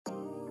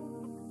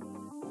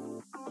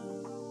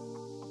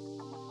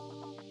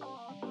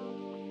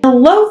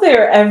Hello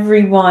there,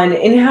 everyone,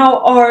 and how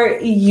are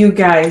you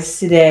guys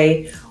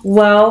today?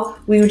 Well,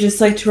 we would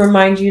just like to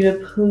remind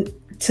you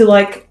to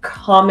like,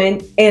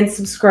 comment, and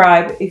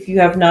subscribe if you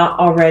have not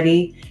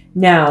already.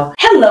 Now,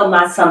 hello,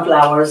 my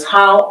sunflowers.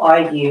 How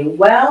are you?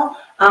 Well,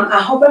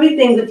 I hope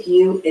everything with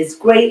you is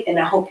great, and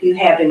I hope you're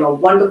having a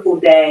wonderful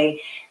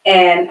day.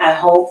 And I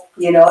hope,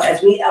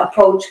 as we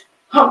approach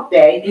Hump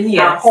Day,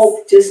 yes. I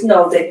hope just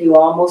know that you're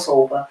almost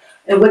over.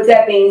 And with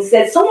that being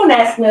said, someone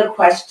asked me a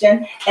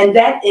question, and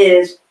that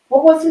is,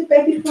 what was it,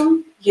 baby?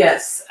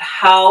 Yes,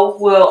 how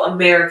will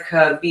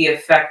America be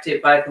affected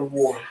by the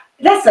war?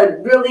 That's a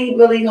really,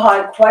 really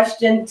hard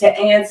question to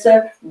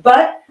answer,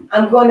 but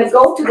I'm going to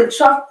go to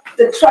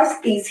the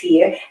trustees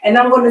here, and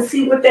I'm going to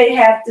see what they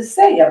have to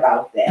say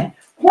about that.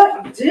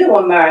 What do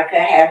America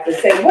have to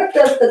say? What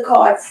does the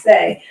card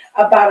say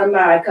about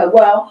America?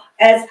 Well,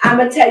 as I'm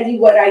going to tell you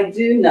what I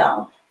do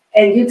know,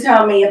 and you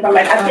tell me if I'm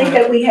right. I think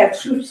that we have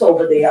troops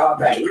over there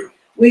already.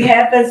 We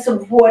have been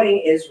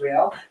supporting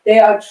Israel.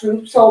 There are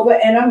troops over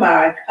in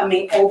America,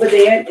 over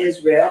there in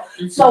Israel.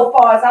 Mm-hmm. So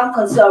far as I'm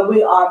concerned,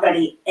 we're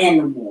already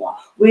in war.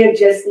 We're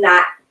just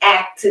not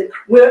active.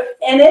 We're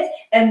in it,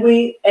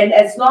 and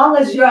as long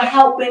as you're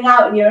helping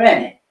out and you're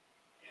in it,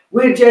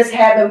 we just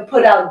haven't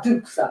put our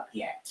dukes up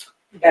yet.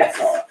 That's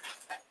all.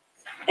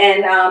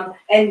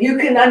 And you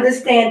can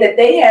understand that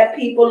they have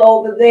people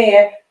over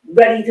there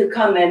ready to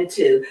come in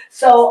too.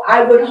 So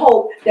I would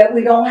hope that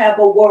we don't have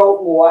a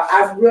world war.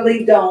 I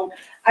really don't.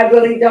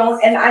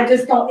 And I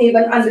just don't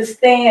even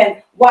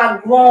understand why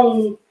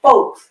you're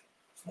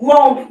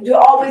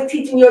always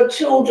teaching your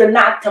children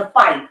not to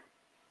fight.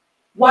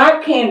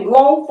 Why can't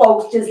grown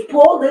folks just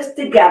pull this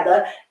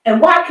together,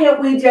 and why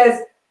can't we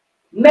just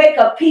make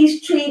a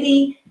peace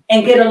treaty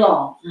and get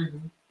along?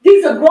 Mm-hmm.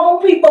 These are grown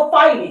people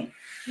fighting.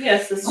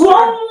 Yes,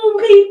 grown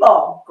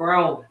people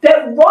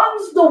that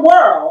runs the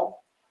world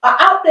are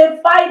out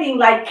there fighting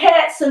like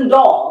cats and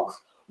dogs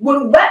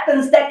with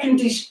weapons that can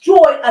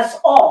destroy us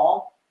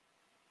all.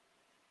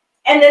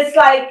 And it's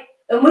like,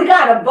 and we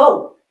got to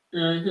vote.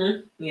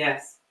 Mm-hmm.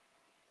 Yes.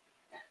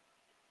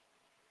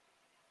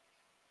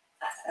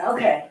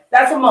 Okay,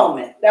 that's a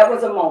moment. That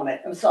was a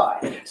moment. I'm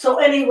sorry. So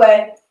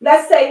anyway,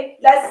 let's say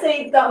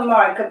the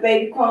America,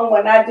 baby Crone.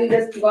 When I do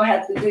this, you're gonna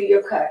have to do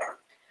your cut.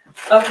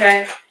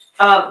 Okay.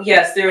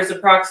 Yes, there is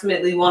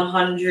approximately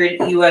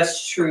 100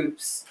 U.S.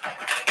 troops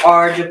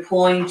are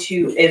deploying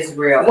to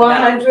Israel.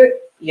 100?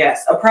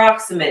 Yes,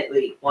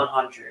 approximately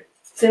 100.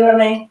 See what I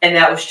mean? And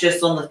that was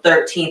just on the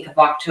 13th of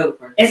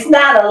October. It's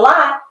not a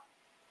lot.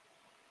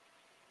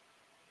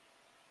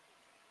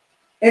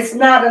 It's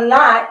not a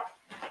lot,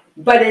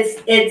 but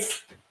it's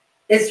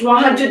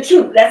 100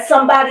 troops. That's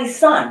somebody's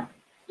son.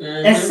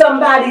 Mm-hmm. And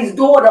somebody's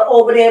daughter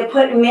over there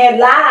putting their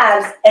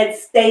lives at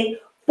stake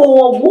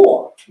for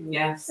war.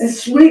 Yes.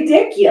 It's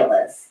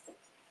ridiculous.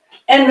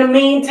 In the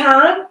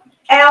meantime,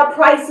 our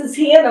prices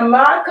here in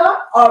America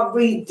are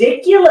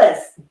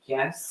ridiculous.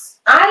 Yes.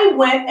 I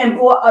went and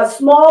bought a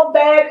small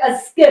bag of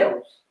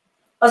Skittles.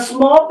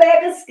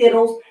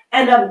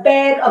 And a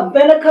bag of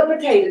vinegar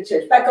potato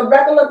chips, like a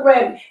regular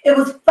bread. It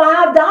was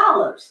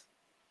 $5.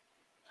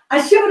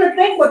 I shouldn't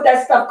think what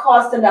that stuff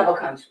costs in other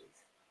countries.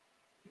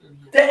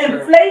 Mm-hmm. The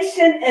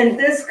inflation in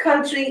this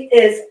country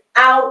is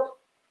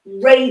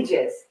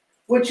outrageous.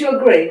 Would you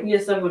agree?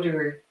 Yes, I would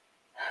agree.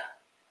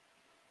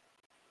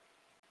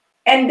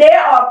 And there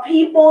are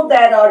people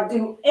that are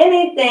do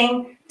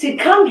anything to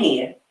come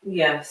here.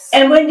 Yes.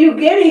 And when you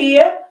get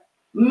here,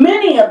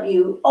 many of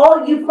you,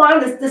 all you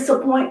find is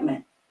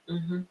disappointment.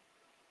 Mm-hmm.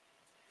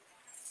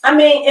 I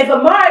mean, if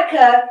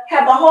America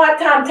have a hard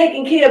time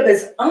taking care of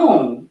its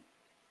own.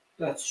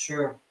 That's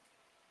true.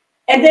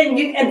 And then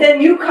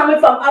you coming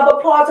from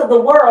other parts of the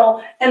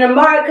world, and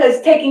America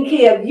is taking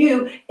care of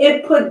you,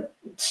 it put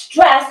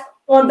stress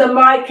on the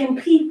American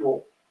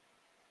people.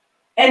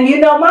 And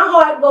my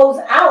heart goes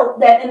out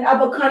that in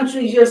other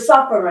countries you're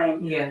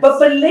suffering. Yes. But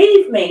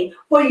believe me,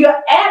 for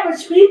your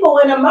average people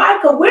in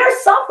America, we're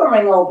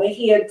suffering over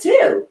here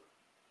too.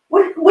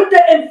 With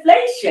the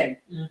inflation,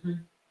 mm-hmm.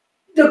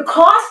 the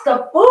cost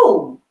of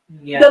food,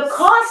 yes. the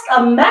cost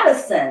of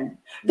medicine,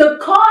 the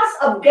cost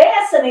of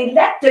gas and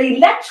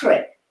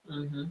electric.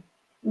 Mm-hmm.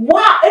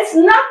 Wow, it's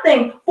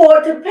nothing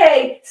to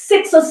pay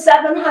 $600 or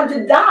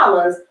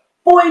 $700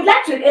 for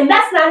electric, and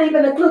that's not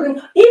even including,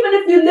 even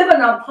if you live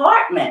in an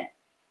apartment,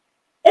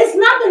 it's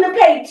nothing to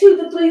pay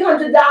 $200 to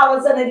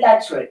 $300 in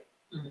electric.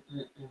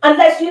 Mm-mm-mm.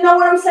 Unless you know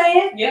what I'm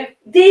saying? Yeah.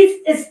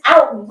 These is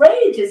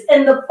outrageous,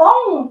 and the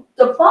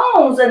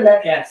phones and the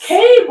yes.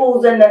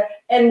 cables and the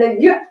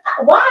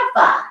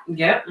Wi-Fi.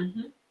 Yeah.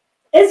 Mm-hmm.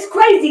 It's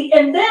crazy.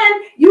 And then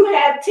you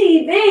have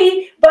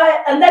TV,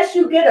 but unless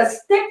you get a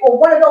stick or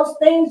one of those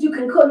things you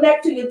can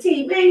connect to your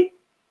TV,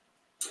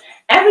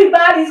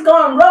 everybody's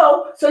gonna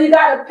roll. So you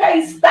gotta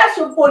pay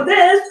special for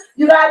this.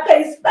 You gotta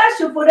pay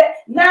special for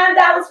that.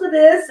 $9 for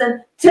this and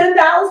 $10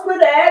 for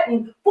that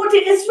and $14.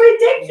 It's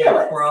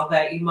ridiculous. Yeah, for all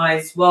that, you might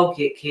as well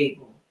get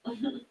cable.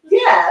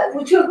 Yeah,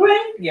 would you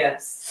agree?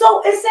 Yes.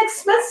 So it's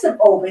expensive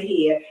over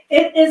here.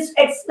 It is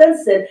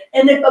expensive.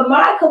 And if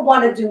America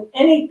want to do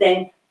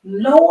anything,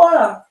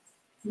 lower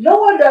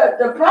lower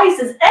the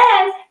prices,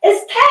 and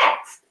it's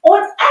taxed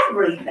on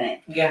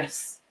everything.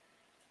 Yes.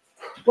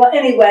 Well,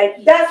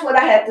 anyway, that's what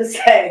I had to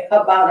say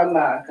about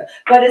America.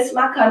 But it's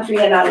my country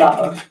and I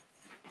love her.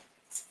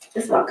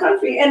 It's my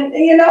country, and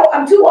you know,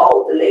 I'm too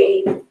old to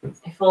leave.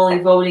 If only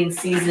voting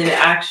season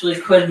actually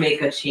could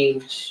make a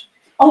change.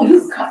 Oh,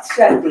 you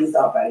shut these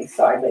already.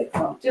 Sorry, babe.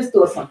 Just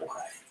do something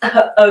quick.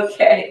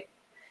 Okay.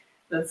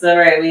 That's all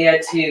right. We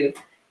had to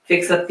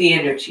fix up the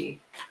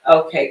energy.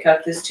 Okay,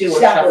 cut this too or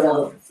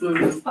shuffle.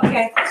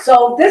 Okay.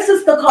 So this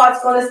is the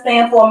card's going to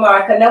stand for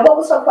America. Now, what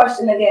was her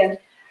question again?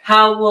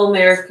 How will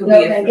America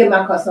No, be? thank you.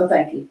 My question. No,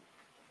 thank you.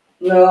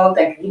 No,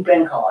 thank you. You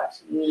bring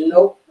cards.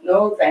 Nope.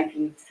 No, thank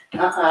you.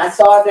 I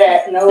saw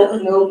that.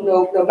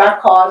 No. My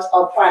cards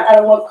are fine. I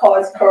don't want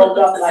cards curled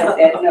up like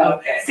that. No.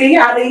 Okay. See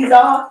how these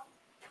are?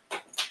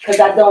 Because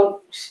I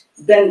don't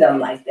bend them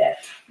like that.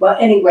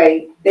 But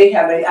anyway,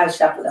 I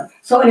shuffle them.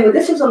 So anyway,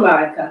 this is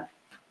America.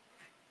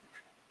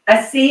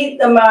 I see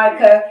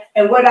America,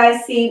 and what I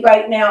see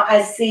right now,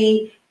 I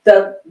see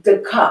the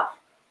cup,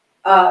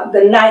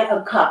 the Knight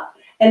of Cups.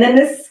 And in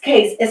this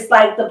case, it's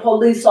like the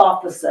police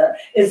officer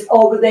is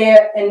over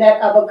there in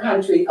that other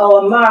country.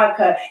 Oh,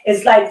 America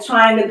is like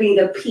trying to be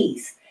the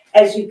peace,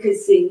 as you can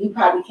see. You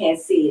probably can't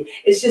see it.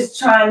 It's just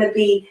trying to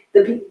be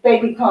the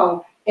baby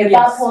Crone. If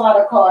I pull out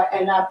a card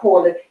and I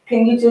pull it,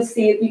 can you just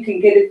see if you can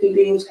get it through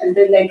these, and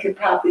then they could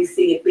probably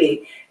see it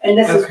big. And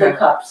this is the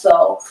cup.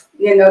 So,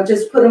 you know,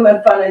 just put them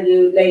in front of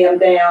you, lay them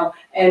down,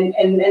 and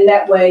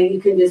that way you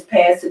can just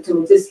pass it to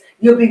them. Just,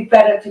 you'll be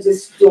better to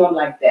just do them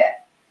like that.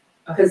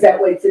 Because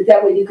that way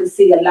you can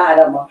see a lot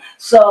of them.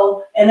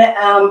 So, and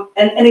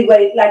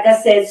anyway, like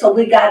I said, so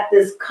we got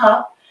this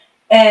cup,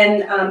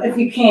 and if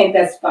you can't,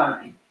 that's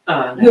fine.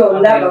 You'll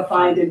never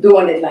find it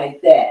doing it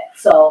like that.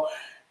 So,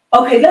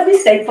 okay, let me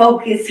stay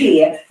focused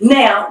here.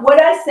 Now, what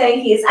I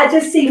say here is, I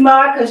just see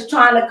Marcus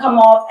trying to come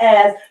off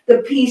as the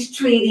peace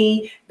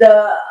treaty,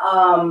 the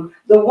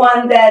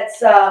one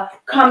that's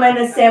coming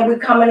and saying, we're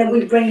coming and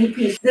we bring you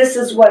peace. This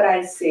is what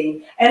I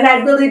see. And I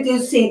really do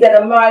see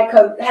that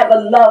America have a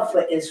love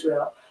for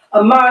Israel.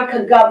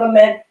 America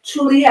government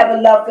truly have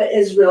a love for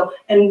Israel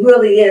and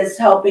really is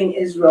helping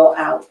Israel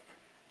out.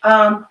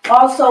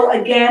 Also,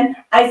 again,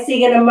 I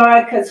see in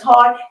America's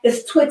heart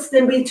is twixt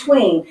in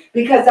between,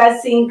 because I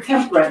seen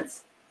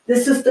temperance.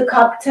 This is the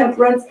cup,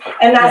 temperance,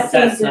 and I see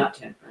that's not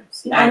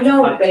temperance. I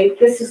know, babe.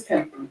 This is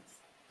temperance.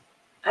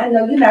 I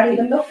know you're not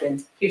even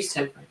looking. Here's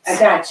temperance. I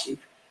got you.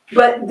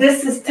 But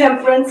this is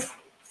temperance,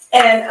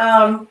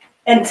 and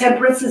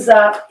temperance is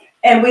up,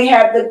 and we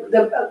have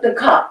the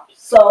cup.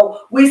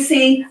 So we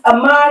see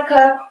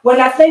America.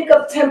 When I think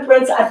of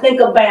temperance, I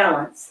think of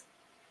balance.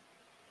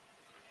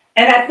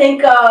 And I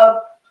think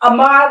of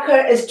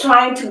America is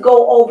trying to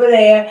go over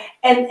there.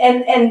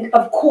 And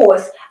of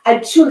course, I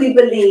truly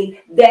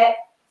believe that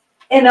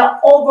in an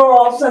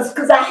overall sense,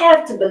 because I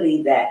have to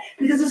believe that,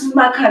 because this is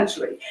my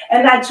country.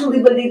 And I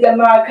truly believe that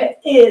America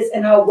is,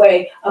 in her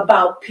way,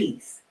 about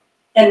peace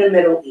in the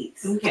Middle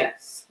East.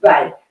 Yes.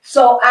 Right.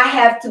 So I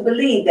have to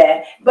believe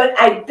that. But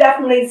I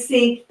definitely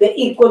see the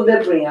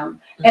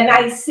equilibrium. And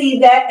I see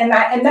that. And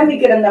let me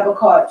get another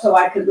card so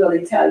I could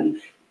really tell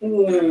you.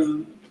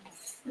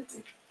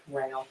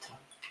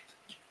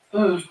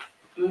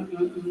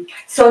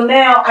 So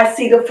now I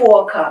see the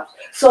 4 cups.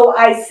 So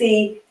I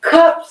see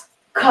cups,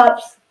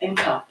 cups, and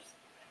cups.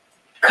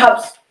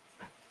 Cups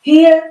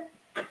here,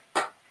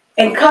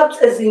 and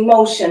cups is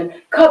emotion.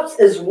 Cups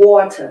is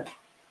water,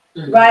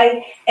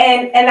 right?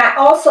 And I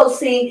also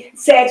see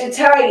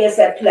Sagittarius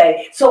at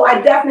play. So I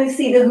definitely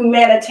see the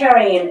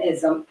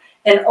humanitarianism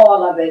and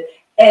all of it,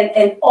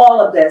 and all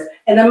of this.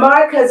 And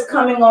America is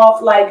coming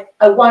off like,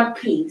 I want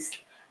peace.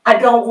 I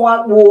don't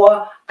want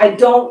war.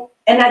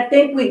 And I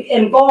think we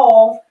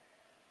involve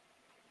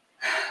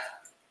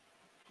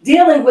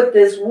dealing with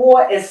this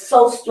war is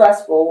so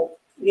stressful,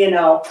 you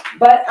know,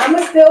 but I'm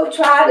going to still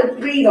try to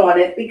read on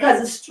it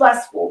because it's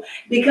stressful,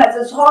 because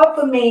it's hard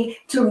for me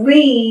to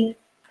read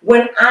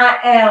when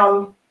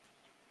I'm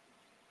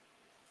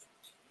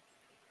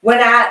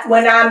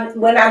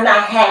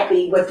not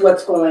happy with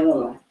what's going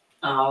on.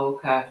 Oh,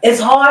 okay. It's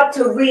hard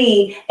to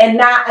read and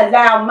not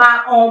allow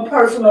my own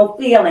personal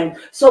feelings.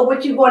 So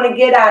what you're going to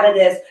get out of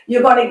this,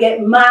 you're going to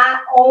get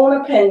my own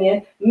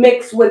opinion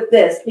mixed with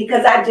this,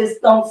 because I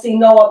just don't see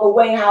no other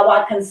way how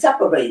I can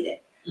separate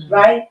it,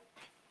 right?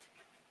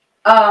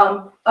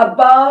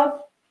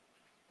 Above,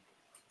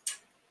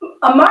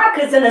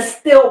 America's in a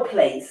still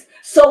place.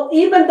 So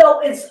even though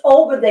it's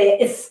over there,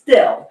 it's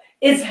still.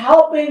 It's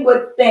helping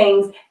with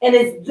things, and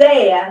it's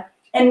there.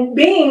 And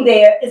being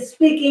there is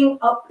speaking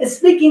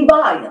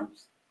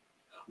volumes.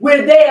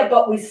 We're there,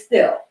 but we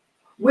still.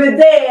 We're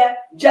there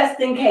just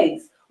in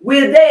case.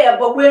 We're there,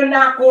 but we're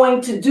not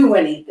going to do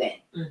anything.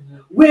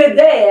 We're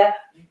there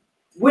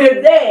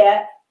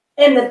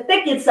in the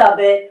thickets of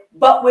it,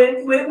 but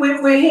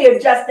we're here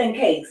just in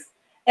case.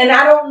 And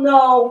I don't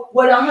know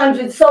what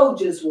 100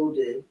 soldiers will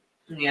do.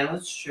 Yeah,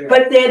 that's true.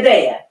 But they're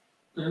there.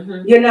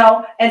 You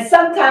know, and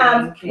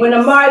sometimes when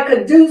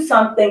America do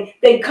something,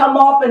 they come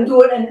off and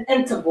do it in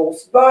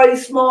intervals, very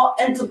small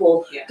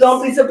intervals. Yes.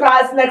 Don't be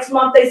surprised next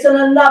month they send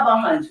another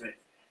 100.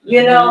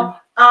 You know,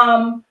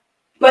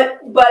 but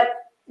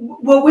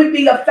will we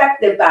be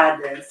affected by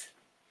this?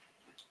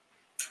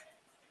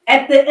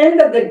 At the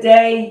end of the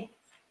day,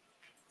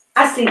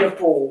 I see the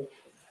fool.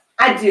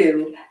 I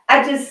do.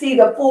 I just see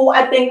the fool.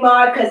 I think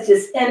America's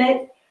just in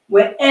it.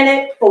 We're in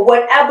it for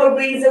whatever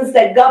reasons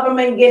that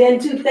government get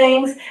into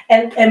things.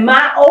 And in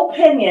my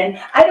opinion,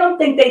 I don't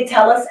think they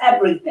tell us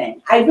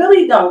everything. I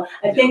really don't.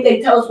 I think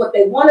they tell us what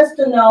they want us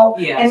to know.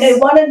 Yes. And they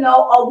want to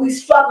know, are we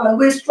struggling?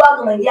 We're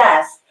struggling,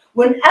 yes.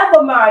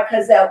 Whenever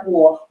America's at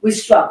war, we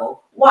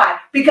struggle. Why?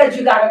 Because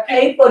you got to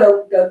pay for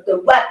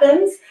the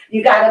weapons.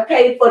 You got to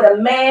pay for the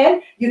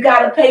man. You got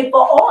to pay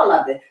for all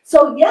of it.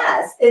 So,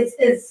 yes,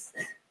 it's.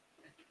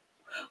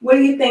 What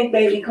do you think,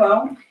 baby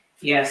Crone?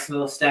 Yes,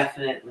 most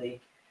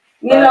definitely.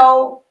 You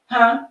know,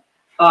 huh?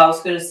 I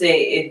was going to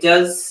say, it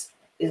does,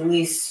 at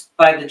least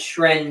by the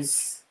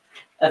trends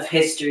of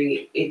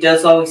history, it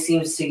does always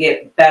seems to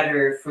get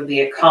better for the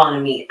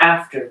economy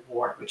after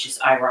war, which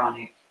is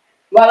ironic.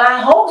 Well, I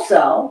hope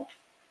so.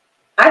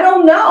 I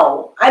don't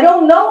know. I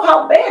don't know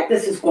how bad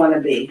this is going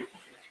to be.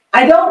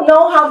 I don't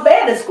know how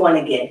bad it's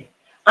going to get.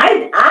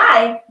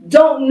 I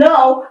don't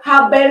know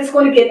how bad it's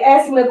going to get.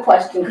 Ask me a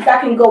question, because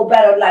I can go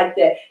better like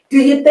that. Do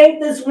you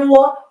think this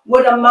war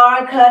with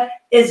America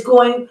is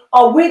going,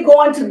 are we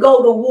going to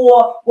go to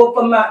war with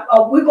America?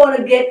 Are we going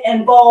to get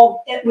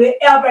involved? We're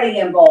already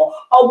involved.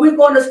 Are we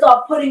going to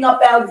start putting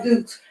up our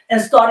dukes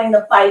and starting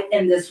to fight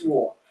in this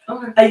war?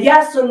 Okay. A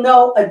yes or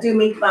no, or do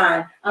me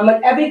fine.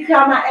 Every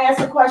time I ask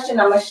a question,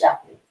 I'm a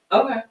shuffle.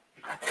 Okay.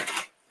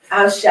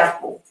 I'll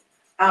shuffle.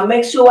 I'll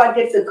make sure I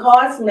get the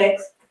cards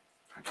mixed.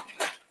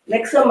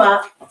 Mix them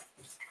up.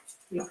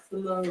 Mix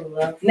them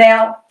up.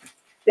 Now,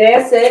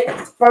 there's it.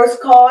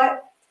 First card.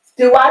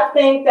 Do I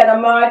think that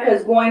America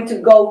is going to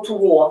go to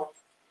war?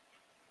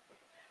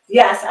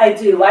 Yes, I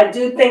do. I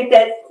do think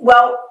that,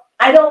 well,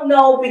 I don't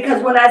know,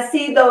 because when I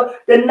see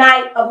the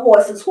knight of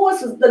horses,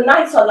 the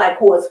knights are like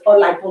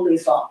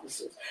police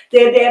officers.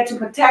 They're there to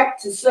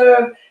protect, to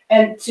serve,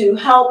 and to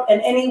help in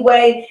any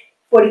way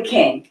for the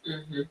king,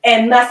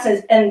 and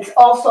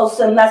also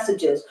send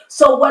messages.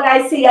 So what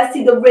I see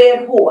the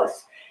red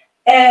horse.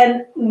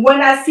 And when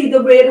I see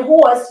the red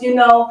horse, you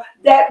know,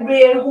 that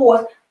red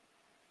horse,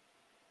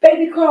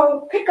 baby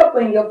Crone, pick up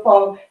on your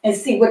phone and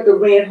see what the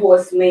red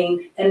horse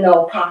means in the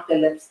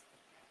apocalypse.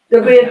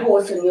 The red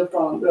horse on your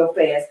phone real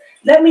fast.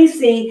 Let me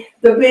see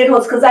the red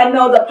horse, because I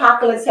know the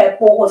apocalypse had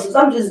 4 horses.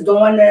 I'm just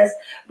doing this.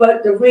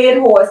 But the red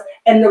horse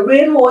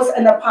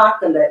and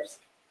apocalypse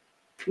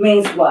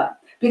means what?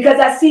 Because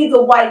I see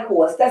the white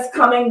horse that's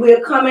coming.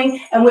 We're coming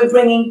and we're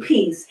bringing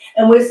peace.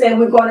 And we're saying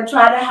we're going to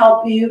try to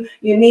help you.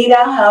 You need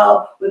our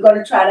help. We're going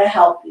to try to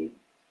help you.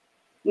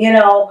 You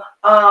know,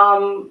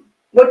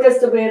 what does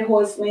the red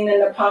horse mean in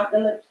the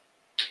apocalypse?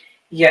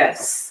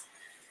 Yes.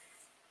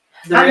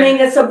 I mean,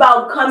 it's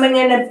about coming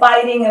in and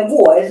fighting and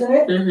war, isn't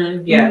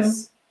it?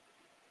 Yes.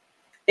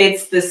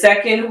 It's the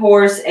second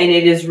horse, and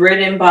it is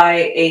ridden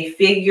by a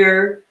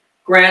figure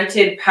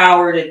granted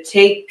power to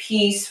take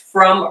peace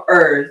from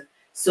earth,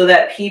 so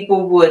that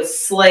people would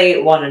slay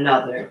one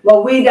another.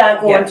 Well, we're not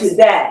going to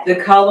that. The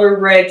color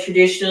red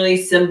traditionally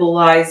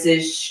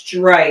symbolizes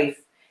strife,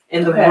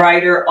 and the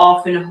rider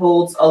often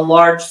holds a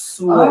large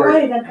sword. All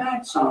right, I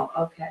got you. Oh,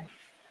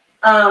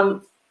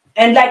 okay.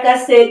 And like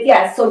I said,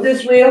 yes, so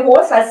this red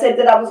horse, I said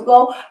that I was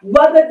going,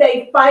 whether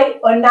they fight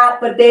or not,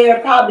 but they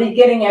are probably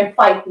getting in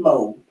fight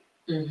mode.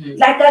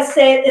 Like I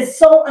said, it's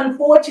so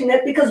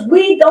unfortunate because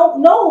we don't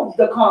know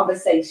the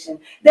conversation.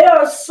 There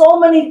are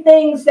so many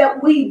things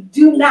that we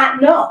do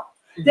not know.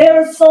 There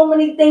are so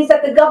many things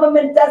that the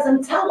government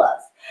doesn't tell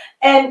us.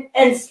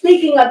 And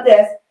speaking of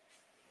this,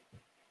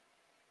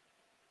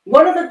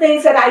 one of the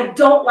things that I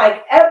don't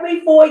like,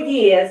 every 4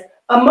 years,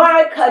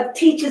 America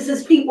teaches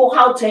its people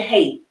how to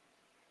hate.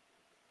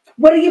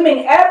 What do you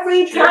mean?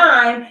 Every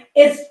time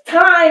it's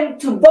time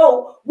to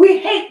vote, we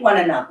hate one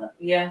another.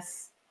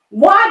 Yes.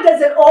 Why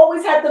does it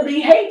always have to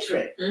be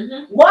hatred?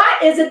 Why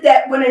is it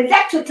that when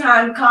election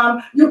time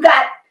comes, you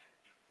got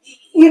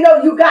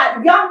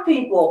young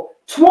people,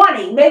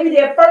 20, maybe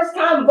their first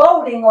time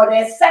voting or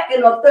their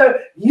second or third,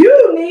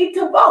 you need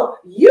to vote.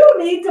 You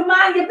need to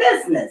mind your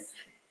business.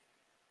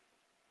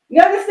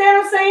 You understand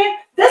what I'm saying?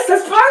 This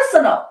is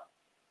personal.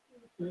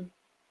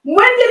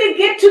 When did it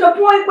get to the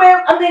point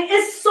where, I mean,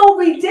 it's so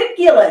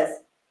ridiculous.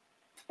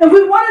 And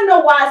we want to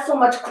know why so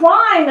much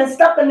crime and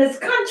stuff in this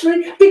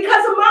country,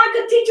 because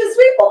America teaches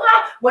people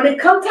how, when it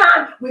comes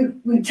time,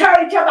 we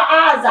tear each other's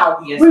eyes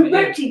out. Yes, we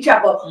rip each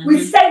other. We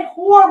say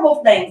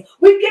horrible things.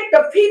 We get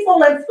the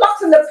people in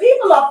flux and the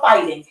people are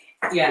fighting.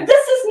 Yeah.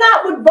 This is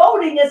not what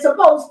voting is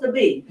supposed to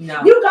be.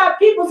 No. You got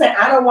people saying,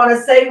 I don't want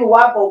to say who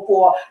I vote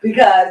for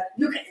because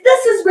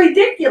this is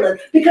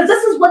ridiculous, because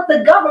this is what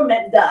the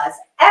government does.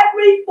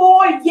 Every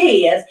 4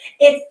 years,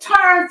 it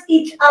turns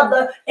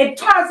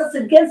us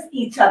against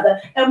each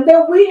other. And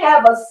then we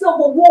have a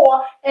civil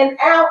war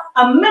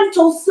a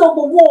mental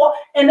civil war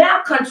in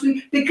our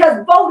country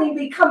because voting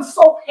becomes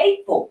so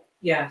hateful.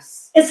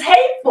 Yes. It's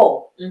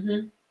hateful.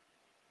 Mm-hmm.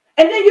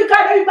 And then you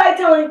got everybody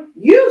telling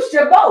you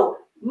should vote.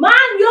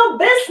 Mind your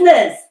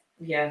business.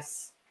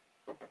 Yes.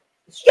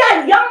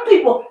 Yeah, young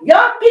people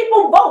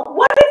vote.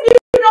 What if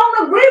you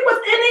don't agree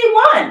with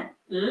anyone?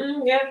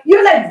 Yeah.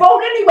 You're like,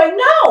 vote anyway.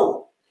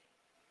 No.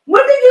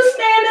 When do you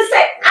stand and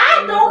say,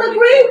 I don't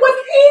agree with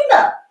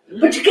either?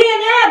 But you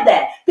can't have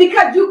that,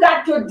 because you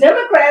got your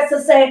Democrats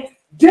to say,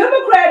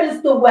 Democrat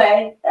is the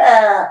way.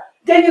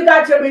 Then you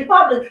got your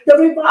Republican. The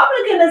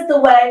Republican is the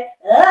way.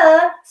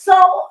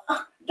 So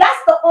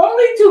that's the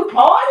only two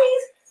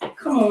parties?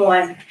 Come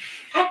on.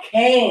 I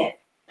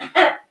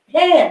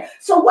can't.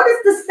 So what is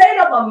the state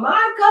of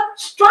America?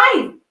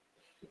 Strife.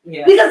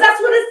 Yeah. Because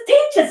that's what it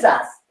teaches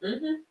us.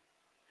 Mm-hmm.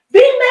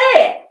 Be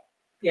mad.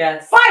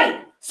 Yes.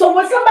 Fight. So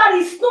when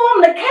somebody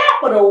stormed the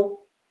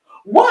Capitol,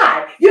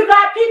 why? You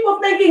got people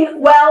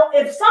thinking, well,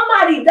 if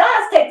somebody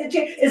does take the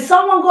chance, is the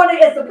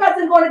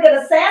president going to get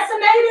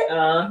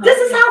assassinated? This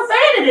is how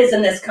bad it is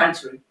in this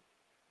country.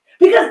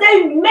 Because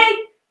they make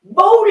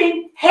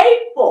voting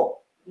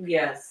hateful.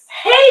 Yes.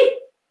 Hate.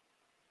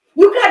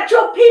 You got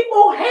your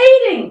people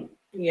hating.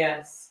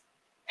 Yes.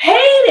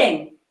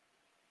 Hating.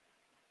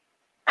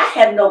 I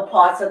have no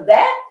parts of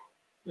that.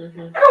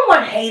 Mm-hmm. I don't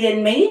want hate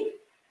in me.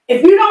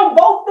 If you don't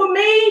vote for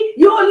me,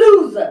 you're a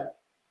loser.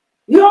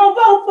 You don't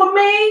vote for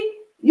me,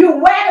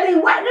 you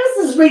waggity wag. This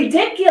is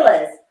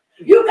ridiculous.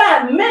 You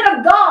got men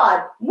of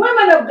God,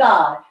 women of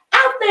God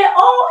out there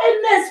all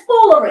in this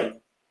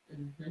foolery.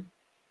 Mm-hmm.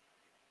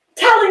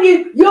 Telling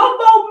you your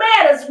vote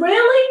matters,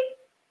 really?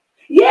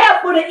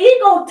 Yeah, for the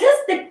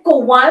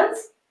egotistical ones,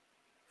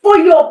 for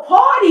your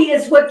party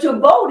is what you're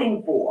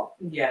voting for.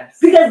 Yes.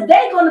 Because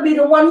they're going to be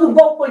the one who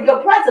vote for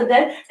your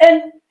president,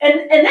 and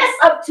that's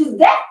up to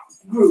that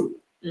group.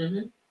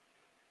 Mm-hmm.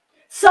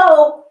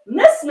 So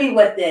miss me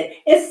with it.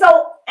 It's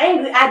so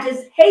angry. I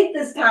just hate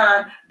this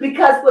time,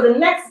 because for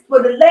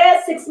the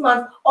last 6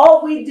 months,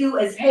 all we do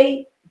is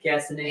hate.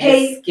 Yes, and it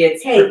just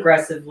gets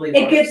progressively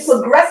worse. It gets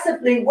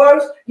progressively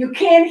worse. You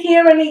can't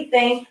hear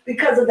anything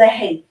because of the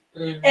hate.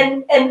 Mm-hmm.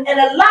 And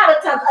a lot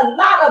of times, a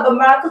lot of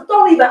Americans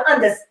don't even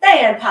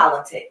understand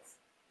politics.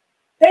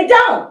 They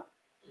don't.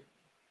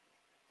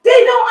 They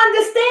don't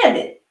understand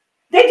it.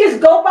 They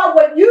just go by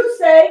what you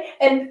say,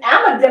 and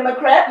I'm a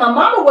Democrat, my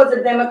mama was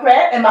a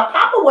Democrat, and my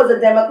papa was a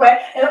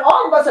Democrat, and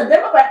all of us are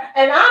Democrat,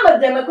 and I'm a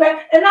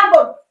Democrat, and I'm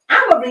a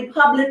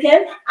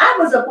Republican, I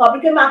was a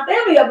Republican, my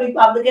family a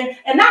Republican,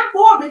 and I'm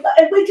for Republican,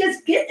 and we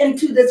just get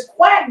into this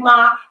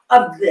quagmire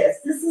of this.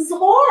 This is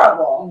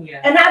horrible.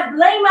 Yeah. And I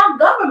blame our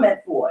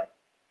government for it.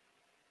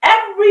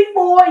 Every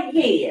 4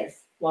 years.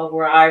 Well,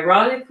 we're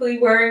ironically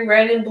wearing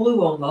red and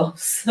blue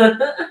almost.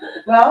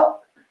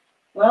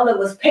 Well, it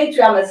was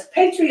I'm as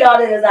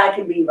patriotic as I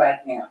can be right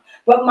now.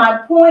 But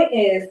my point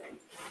is,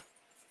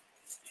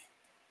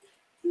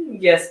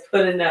 yes,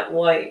 put in that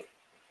white.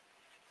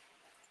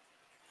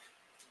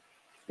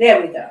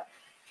 There we go.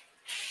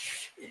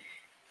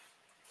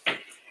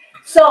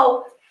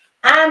 So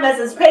I'm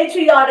as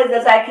patriotic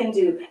as I can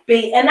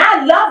be. And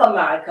I love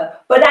America,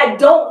 but I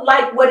don't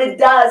like what it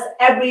does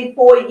every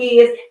 4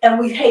 years, and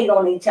we hate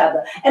on each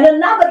other. And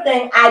another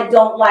thing I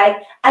don't like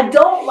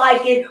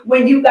it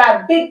when you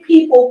got big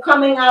people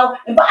coming out.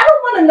 But I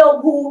don't want to know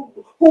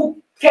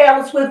who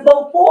Taylor Swift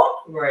vote for.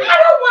 Right. I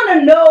don't want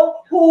to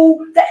know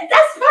who.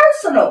 That's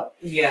personal.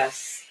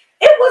 Yes.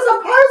 It was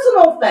a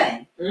personal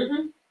thing.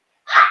 Mm-hmm.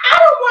 I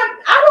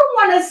don't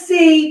want to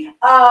see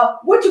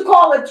what you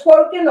call it,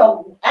 twerking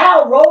or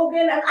Al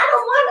Rogan. And I don't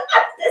want.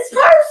 It's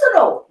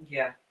personal.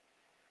 Yeah.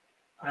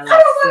 I don't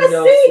want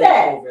to see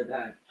that. Over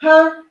that.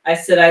 Huh? I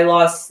said I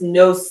lost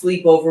no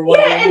sleep over what.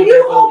 Yeah, and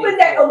you hoping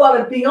that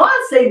if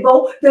Beyonce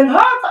vote, then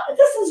her.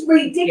 This is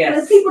ridiculous.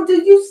 Yes. People,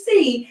 do you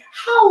see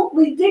how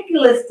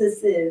ridiculous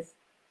this is?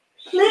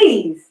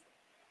 Please.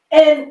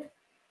 And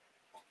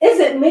is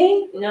it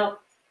me? No.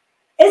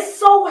 It's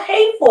so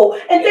hateful.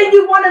 And then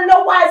you want to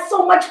know why it's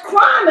so much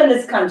crime in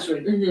this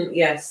country. Mm-hmm.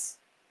 Yes.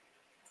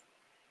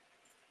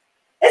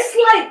 It's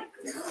like,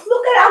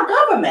 look at our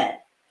government.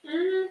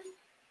 Mm-hmm.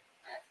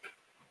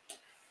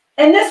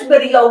 And this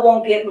video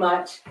won't get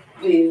much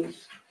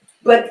views.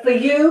 But for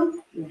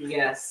you,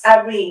 yes,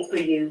 I read for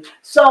you.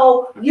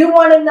 So you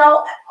want to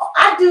know,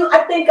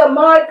 I think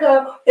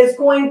America is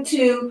going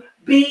to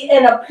be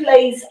in a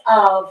place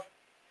of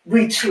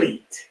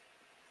retreat,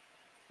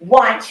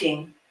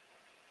 watching,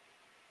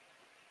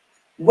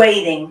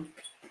 waiting.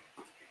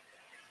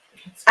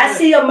 I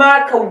see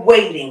America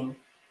waiting,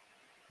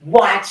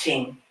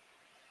 watching,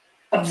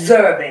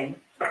 observing.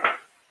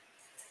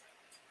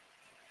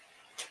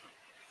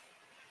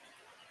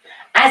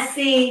 I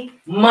see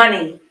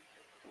money,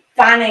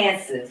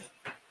 finances.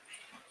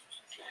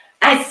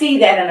 I see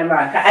that in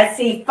America. I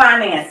see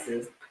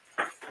finances.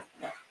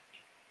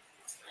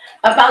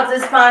 About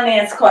this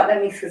finance card,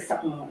 let me say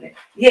something on it.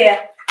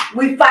 Yeah,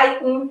 we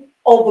fighting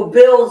over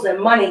bills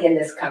and money in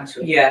this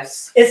country.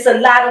 Yes. It's a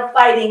lot of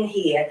fighting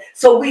here.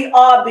 So we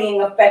are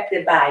being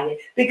affected by it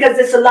because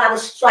there's a lot of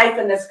strife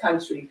in this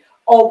country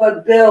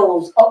over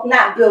bills,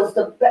 not bills,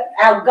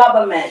 our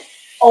government,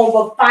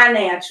 over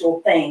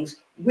financial things.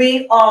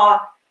 We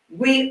are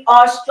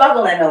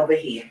struggling over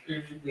here.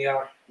 We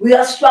are. We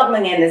are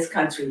struggling in this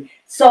country.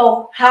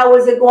 So how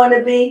is it going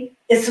to be?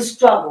 It's a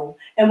struggle.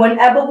 And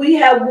whenever we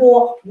have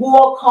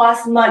war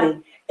costs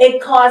money. It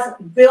costs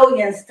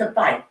billions to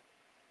fight.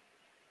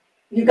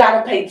 You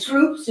got to pay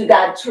troops. You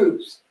got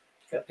troops.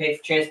 You got to pay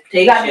for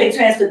transportation. You got to pay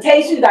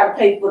transportation. You got to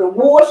pay for the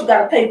wars. You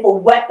got to pay for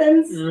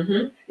weapons.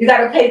 You got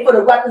to pay for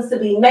the weapons to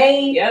be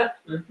made. Yeah.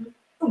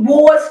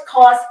 Wars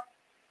costs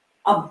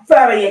are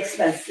very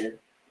expensive.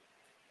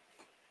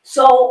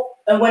 So,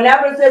 and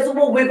whenever there's a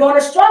war, we're going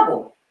to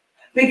struggle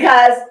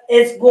because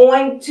it's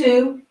going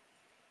to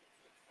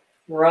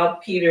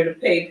rob Peter to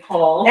pay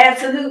Paul.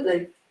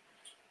 Absolutely.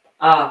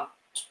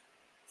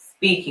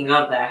 Speaking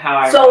of that, how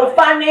I so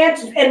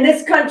financial in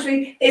this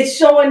country, it's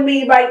showing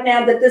me right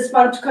now that this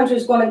country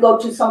is going to go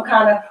to some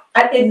kind of.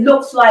 It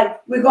looks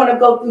like we're going to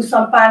go through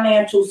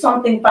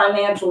something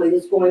financially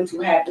is going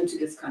to happen to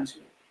this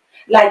country,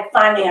 like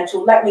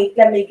financial. Let me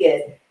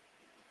get.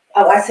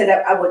 Oh, I said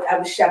I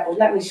would shuffle.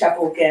 Let me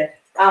shuffle again.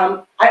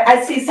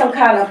 I see some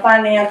kind of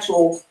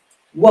financial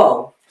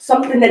woe,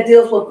 something that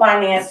deals with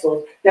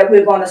financials that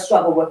we're going to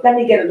struggle with. Let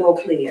me get a little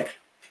clear.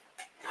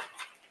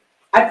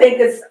 I think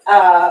it's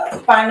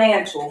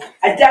financial.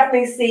 I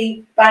definitely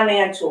see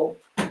financial.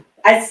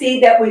 I see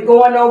that we're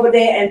going over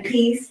there in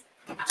peace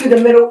to the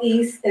Middle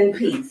East in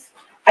peace.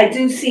 I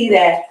do see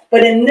that.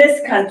 But in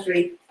this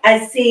country,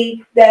 I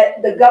see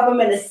that the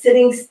government is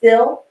sitting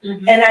still.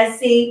 And I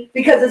see,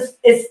 because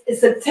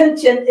its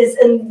attention is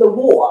in the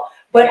war.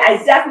 But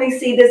I definitely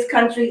see this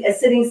country as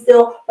sitting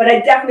still. But I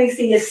definitely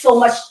see there's so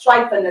much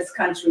strife in this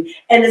country.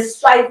 And it's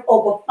strife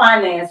over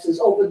finances,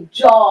 over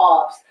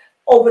jobs,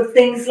 over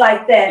things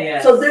like that.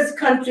 Yes. So this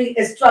country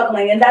is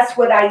struggling, and that's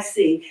what I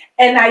see.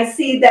 And I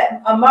see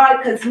that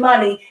America's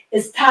money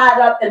is tied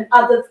up in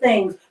other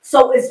things.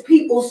 So it's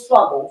people's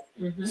struggle.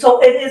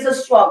 So it is a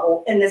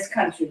struggle in this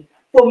country.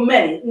 For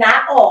many,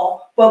 not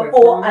all, but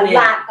for a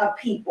lot of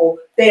people,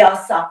 they are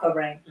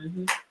suffering.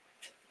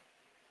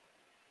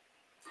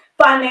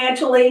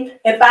 Financially,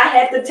 if I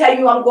had to tell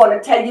you, I'm going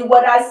to tell you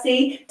what I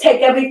see.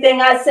 Take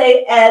everything I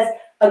say as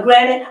a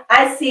granted.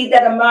 I see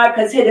that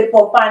America's headed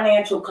for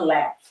financial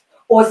collapse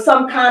or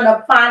some kind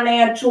of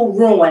financial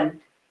ruin.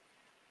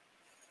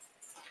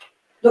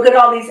 Look at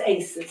all these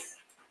aces.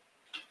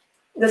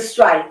 The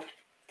strife.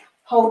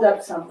 Hold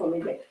up some for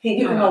me, baby.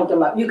 You can hold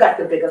them up. You got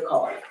the bigger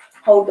card.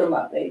 Hold them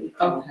up, baby.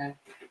 Okay.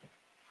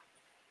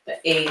 The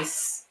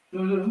ace.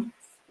 You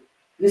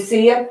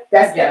see it?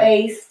 That's the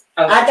ace.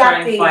 I was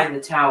trying to find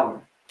the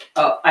tower.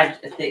 Oh, I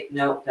think,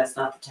 no, that's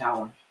not the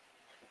tower.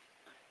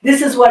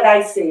 This is what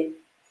I see.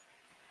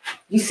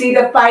 You see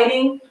the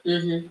fighting?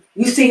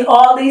 You see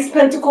all these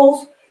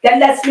pentacles? That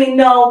lets me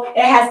know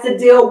it has to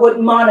deal with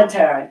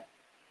monetary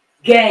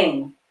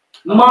gain.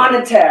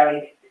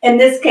 Monetary. In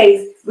this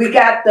case, we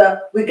got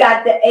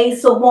the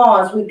Ace of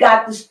Wands. We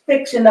got the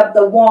fiction of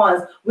the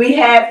wands. We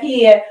have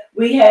here,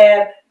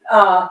 the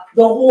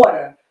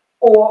hoarder.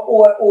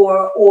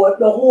 Or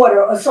the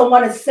hoarder, or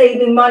someone is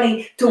saving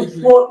money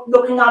for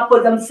looking out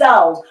for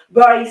themselves.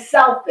 Very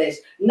selfish,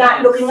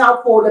 not looking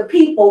out for the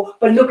people,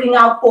 but looking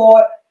out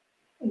for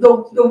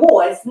the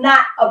war. It's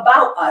not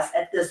about us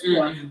at this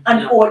point,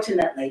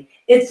 unfortunately.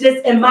 It's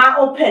just, in my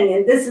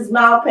opinion, this is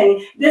my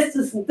opinion.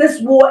 This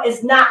war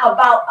is not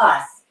about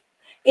us.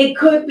 It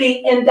could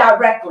be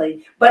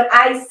indirectly, but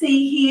I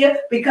see here,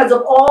 because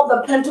of all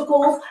the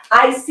pentacles,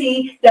 I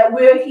see that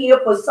we're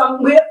here for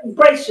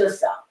brace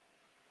yourself.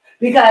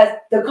 Because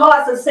the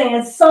cards are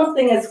saying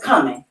something is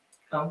coming.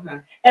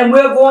 And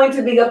we're going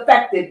to be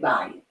affected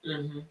by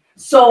it.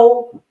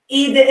 So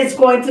either it's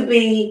going to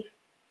be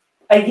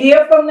a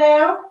year from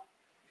now,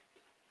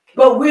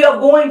 but we are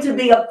going to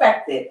be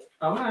affected.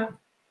 We're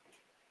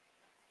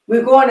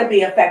going to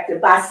be affected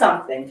by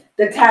something.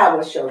 The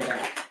tower showed up.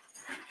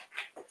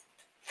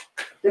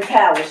 The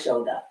tower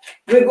showed up.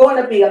 We're going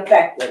to be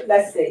affected.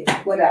 Let's see.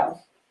 What else?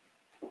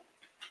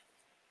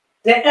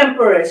 The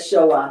emperors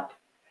show up.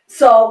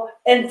 So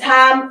in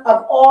time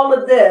of all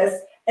of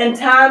this, in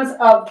times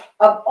of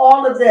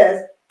all of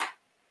this,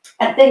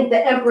 I think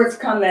the emperors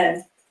come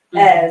in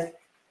as,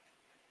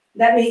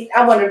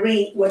 I want to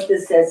read what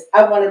this says.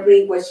 I want to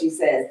read what she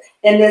says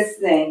in this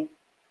thing.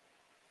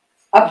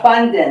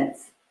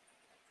 Abundance,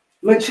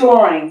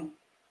 maturing,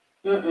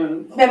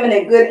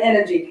 feminine, good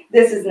energy.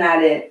 This is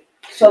not it.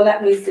 So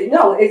let me see.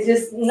 No, it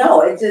just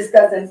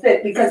doesn't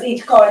fit, because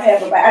each card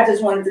has I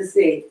just wanted to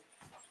see.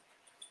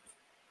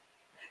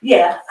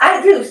 Yeah,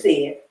 I do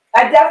see it.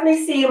 I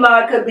definitely see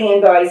America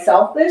being very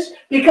selfish,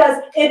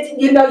 because it's,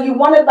 you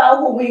want about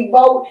who we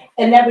vote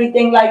and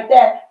everything like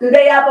that. Do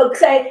they ever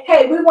say,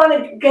 hey, we want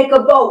to take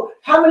a vote?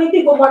 How many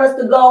people want us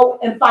to go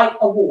and fight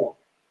a war?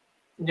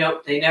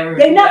 Nope, they never.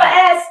 They never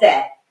asked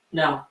that.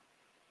 No.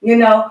 You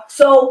know,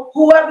 so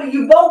whoever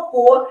you vote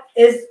for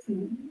is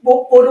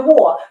for the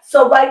war.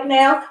 So right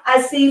now,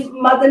 I see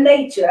Mother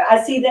Nature.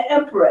 I see the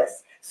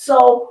Empress.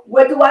 So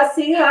where do I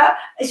see her?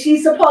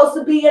 She's supposed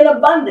to be in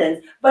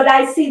abundance, but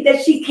I see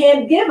that she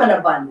can't give an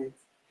abundance.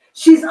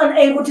 She's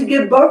unable to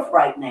give birth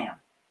right now.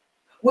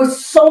 With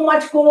so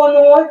much going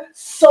on,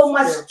 so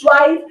much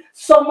strife,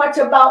 so much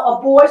about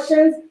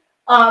abortions.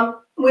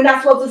 We're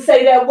not supposed to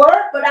say that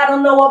word, but I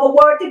don't know of a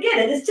word to get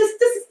it. It's just,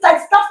 this is like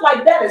stuff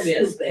like that is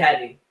stupid.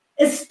 Petty.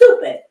 It's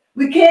stupid.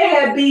 We can't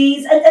have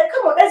bees. And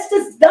come on, that's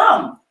just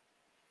dumb.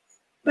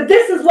 But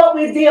this is what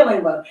we're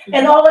dealing with.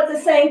 And all at the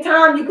same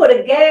time, you put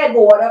a gag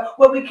order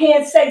where we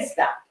can't say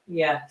stuff.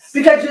 Yes.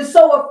 Because you're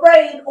so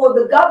afraid, or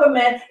the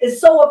government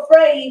is so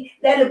afraid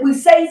that if we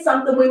say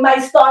something, we might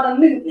start a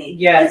mutiny.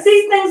 Yes. And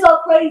these things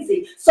are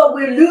crazy. So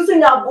we're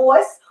losing our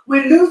voice.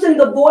 We're losing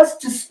the voice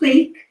to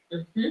speak.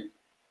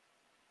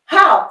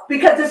 How?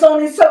 Because there's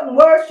only certain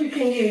words you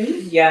can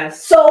use.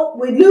 Yes. So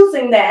we're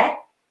losing that.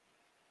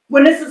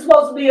 When this is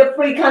supposed to be a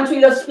free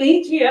country of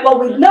speech, well,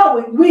 we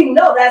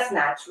know that's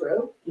not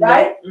true,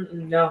 right?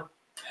 No.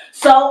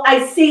 So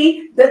I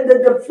see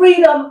the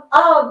freedom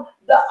of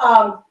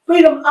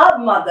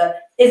mother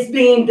is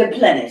being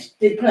diminished.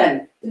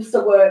 What's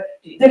the word?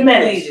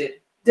 Diminished.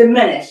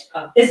 Diminished.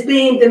 It's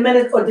being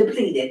diminished or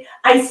depleted.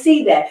 I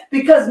see that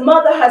because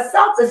mother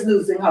herself is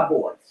losing her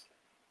voice.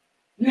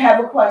 You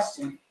have a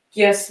question?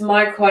 Yes,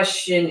 my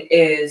question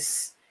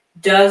is,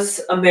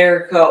 does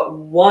America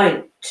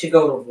want to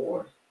go to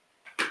war?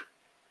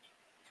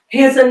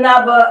 Here's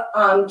another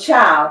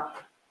child.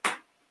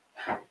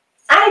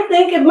 I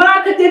think if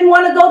America didn't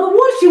want to go to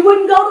war, she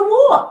wouldn't go to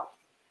war.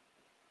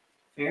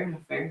 Fair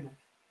enough, fair enough.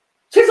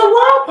 She's a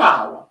world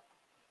power.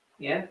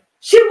 Yeah.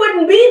 She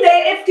wouldn't be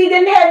there if she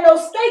didn't have no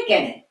stake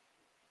in it.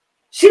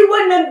 She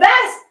wouldn't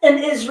invest in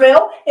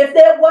Israel if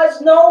there was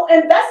no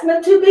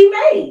investment to be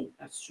made.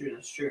 That's true,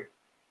 that's true.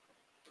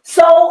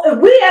 So if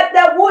we have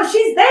that war,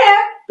 she's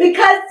there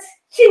because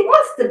she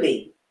wants to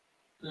be.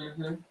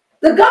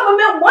 The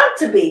government wants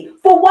to be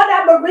for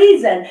whatever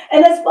reason.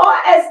 And as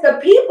far as the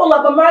people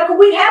of America,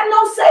 we have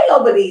no say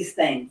over these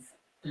things.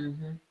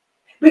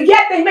 But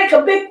yet they make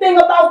a big thing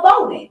about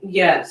voting.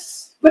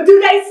 Yes. But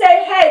do they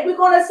say, hey, we're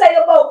going to say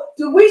about,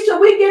 should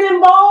we get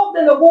involved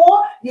in the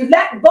war? You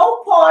let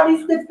both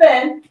parties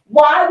defend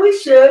why we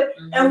should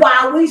and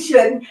why we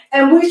shouldn't.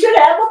 And we should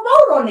have a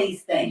vote on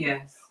these things.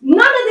 Yes. None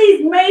of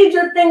these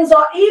major things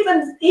are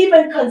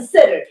even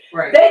considered.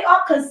 Right. They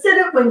are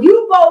considered when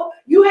you vote,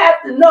 you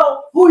have to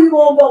know who you're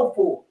going to vote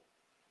for.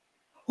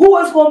 Who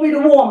is going to be the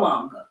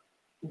warmonger?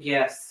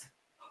 Yes.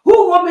 Who's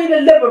going to be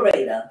the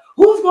liberator?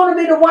 Who's going to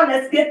be the one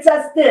that gets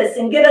us this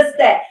and get us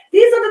that?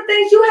 These are the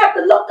things you have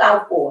to look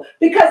out for.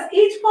 Because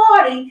each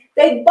party,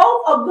 they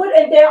both are good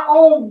in their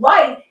own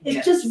right.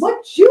 It's just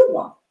what you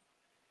want.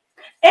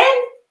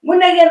 And when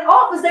they in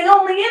office, they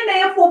only in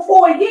there for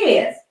 4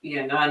 years.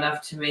 Yeah, not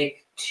enough to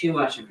make too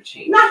much of a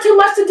change. Not too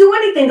much to do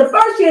anything. The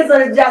first year is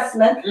an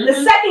adjustment. The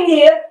second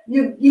year,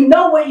 you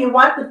know what you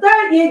want. The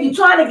third year, you're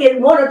trying to get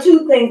 1 or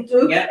 2 things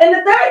through. And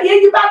the third year,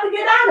 you're about to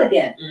get out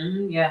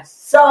again. Yes.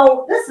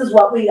 So this is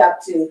what we up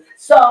to.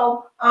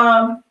 So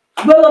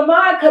will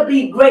America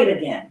be great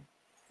again?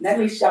 Let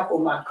me shuffle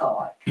my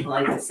card. I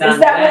like the sound Is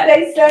that what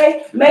they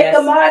say? Make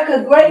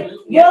America great?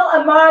 Will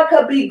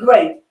America be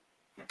great?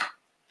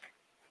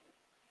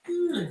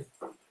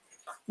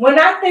 When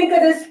I think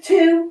of this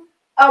too,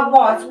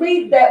 wants,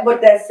 read that what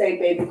that say,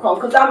 baby Crone,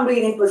 because I'm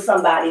reading for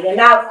somebody, and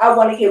I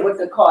want to hear what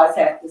the cards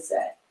have to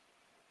say.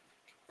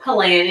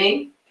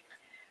 Planning,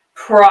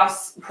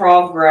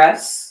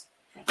 progress,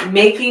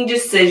 making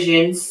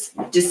decisions,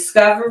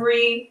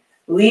 discovery,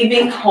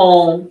 leaving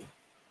home,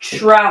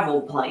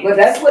 travel plans. Well,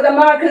 that's what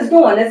America's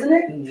doing, isn't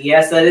it?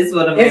 Yes, that is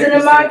what America's doing.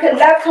 Isn't America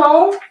left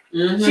home?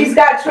 She's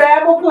got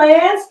travel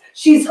plans.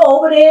 She's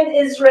over there in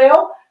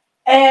Israel,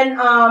 and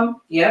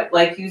yep,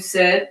 like you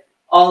said.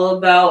 All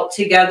about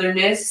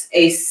togetherness,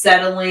 a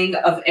settling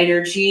of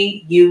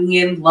energy,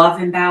 union, love,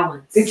 and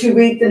balance. Did you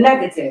read the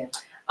negative?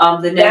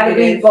 The negative. I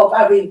read both.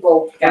 I read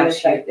both.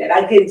 Gotcha. Like that.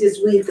 I can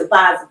just read the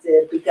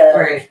positive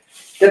because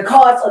the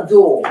cards are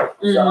dual.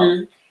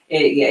 So.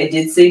 It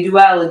did say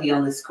duality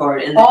on this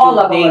card, and the all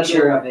of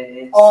nature of it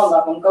is. All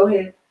of them. Go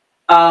ahead.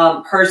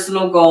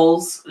 Personal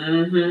goals.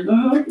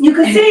 You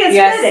can see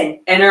it's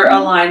fitting. Inner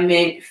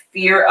alignment,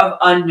 fear of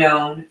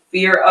unknown,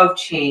 fear of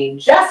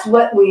change. That's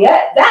what we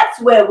at. That's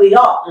where we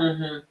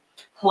are.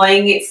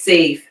 Playing it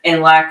safe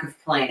and lack of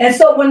plan. And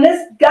so when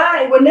this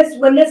guy, when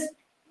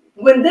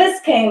this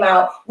came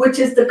out, which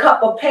is the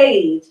cup of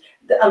page,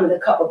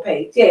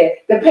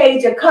 the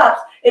page of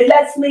cups, it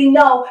lets me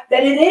know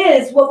that it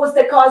is. What was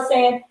the card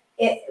saying?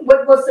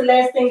 What was the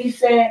last thing you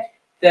said?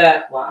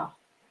 That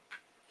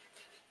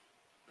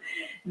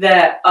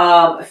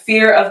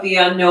fear of the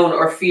unknown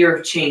or fear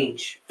of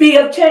change.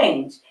 Fear of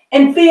change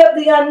and fear of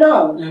the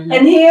unknown.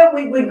 And here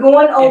we're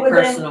going over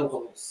personal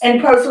goals.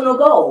 And personal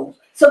goals.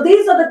 So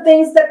these are the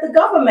things that the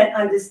government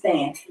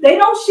understands. They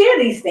don't share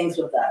these things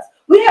with us.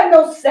 We have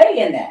no say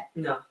in that.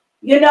 No.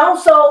 You know,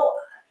 so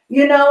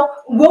You know,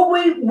 will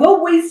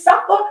we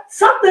suffer?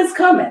 Something's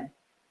coming.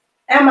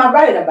 Am I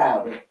right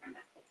about it?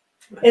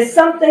 Is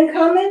something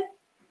coming?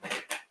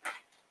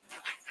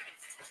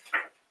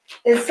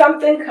 Is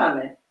something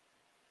coming?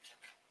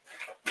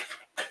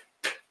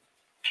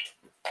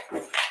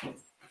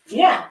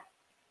 Yeah.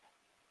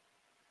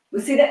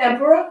 We see the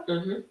emperor.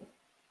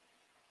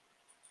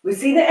 We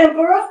see the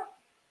emperor.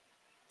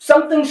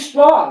 Something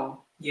strong.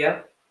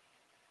 Yep.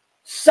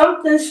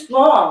 Something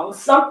strong.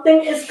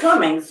 Something is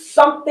coming.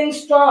 Something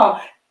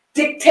strong.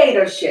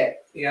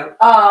 Dictatorship. Yep.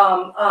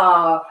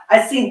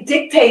 I see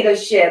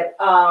dictatorship.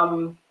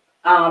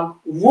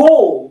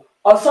 Rule,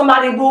 or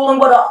somebody ruling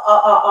with a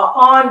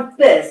armed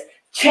fist,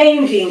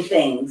 changing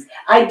things.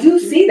 I do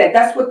see that.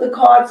 That's what the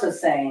cards are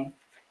saying.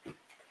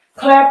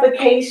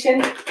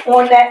 Clarification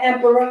on that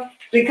emperor,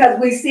 because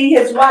we see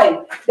his wife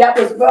that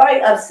was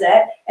very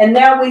upset, and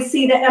now we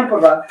see the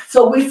emperor.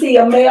 So we see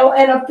a male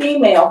and a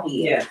female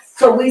here. Yes.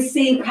 So we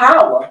see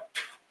power.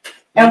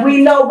 And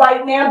we know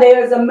right now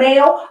there is a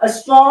male, a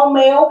strong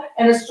male,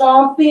 and a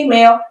strong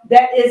female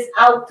that is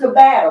out to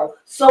battle.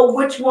 So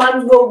which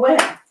one will win?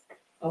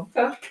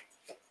 Okay.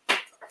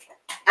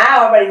 I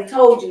already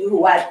told you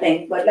who I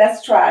think, but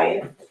let's try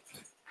it.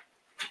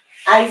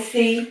 I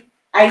see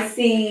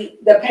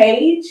the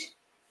page.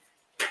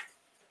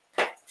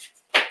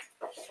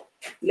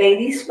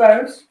 Ladies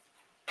first,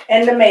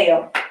 and the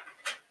male.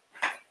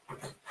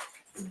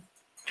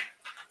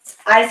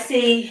 I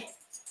see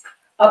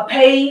a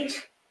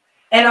page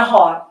and a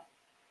heart.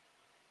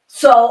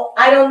 So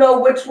I don't know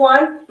which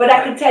one, but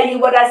I can tell you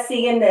what I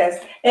see in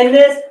this. In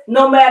this,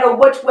 no matter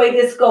which way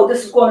this goes,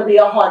 this is going to be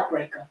a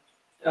heartbreaker.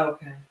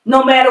 Okay.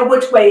 No matter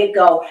which way it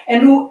goes.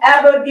 And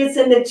whoever gets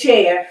in the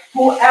chair,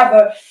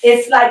 whoever,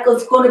 it's like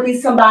it's going to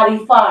be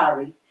somebody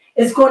fiery.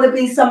 It's going to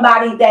be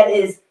somebody that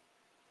is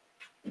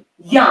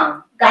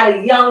young, got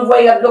a young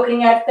way of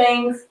looking at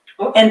things,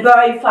 and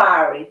very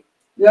fiery.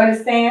 You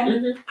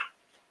understand?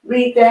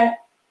 Read that.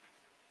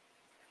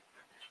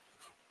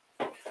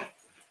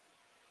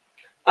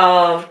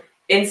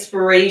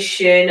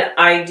 Inspiration,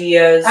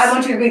 ideas. I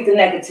want you to read the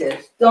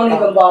negatives. Don't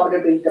even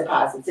bother to read the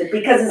positive,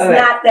 because it's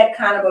not that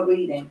kind of a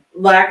reading.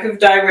 Lack of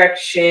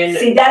direction.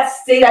 See,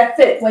 that's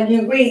it. When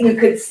you read, you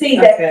could see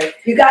that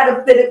you got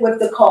to fit it with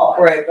the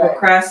card. Right.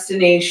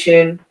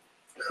 Procrastination,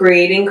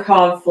 creating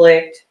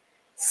conflict,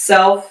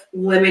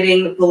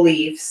 self-limiting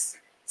beliefs,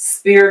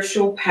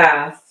 spiritual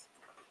path,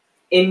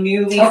 a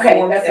newly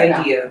formed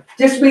idea. Enough.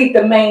 Just read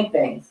the main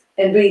things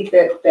and read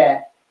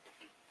that.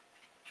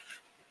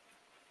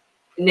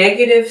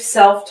 Negative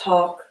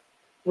self-talk,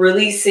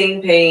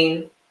 releasing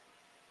pain,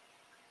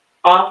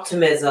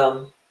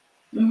 optimism,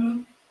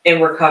 and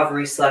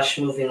recovery /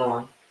 moving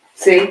on.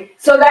 See?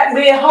 So that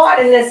being hard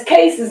in this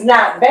case is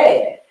not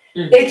bad.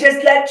 It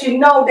just lets you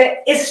know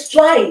that it's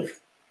strife.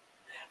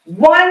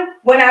 One,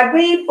 when I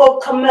read for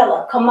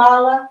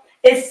Kamala,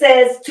 it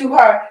says to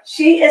her,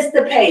 she is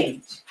the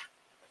page.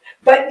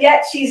 But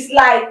yet she's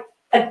like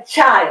a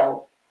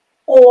child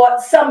or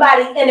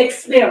somebody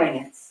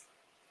inexperienced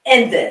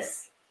in this.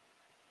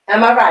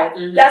 Am I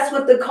right? That's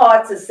what the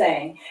cards are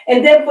saying.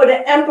 And then for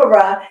the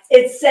emperor,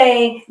 it's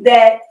saying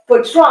that,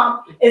 for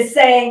Trump, it's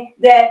saying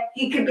that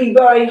he could be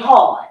very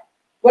hard.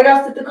 What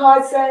else did the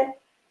card say?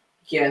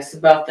 Yes,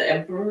 about the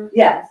emperor?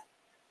 Yes.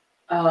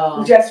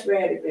 You just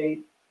read it,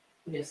 babe.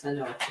 Yes, I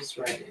know. I just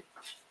read it.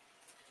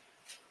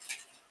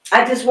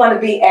 I just want to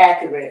be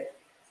accurate.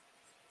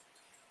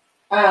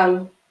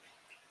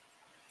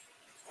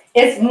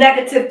 It's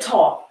negative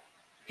talk.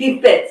 He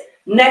fits.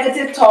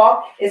 Negative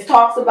talk. It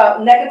talks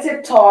about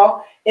negative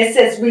talk. It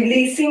says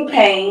releasing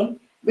pain,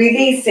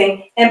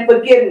 releasing, and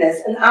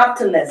forgiveness and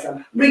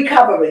optimism,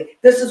 recovery.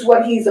 This is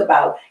what he's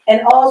about.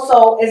 And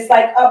also, it's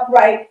like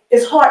upright,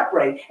 it's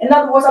heartbreak. In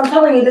other words, I'm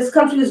telling you, this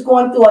country is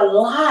going through a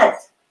lot.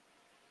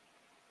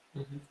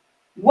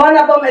 One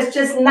of them is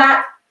just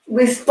not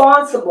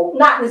responsible.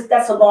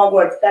 That's a long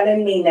word. I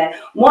didn't mean that.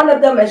 One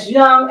of them is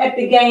young at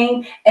the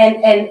game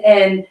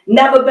and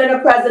never been a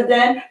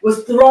president,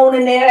 was thrown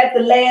in there at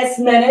the last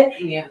minute.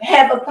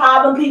 Have a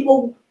problem.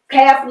 People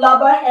half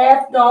love her,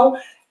 half don't.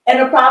 And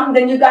a problem.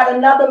 Then you got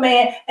another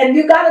man. And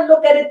you got to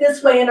look at it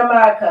this way in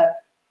America.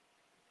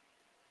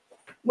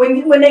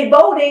 When they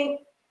voting,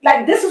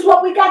 like, this is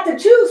what we got to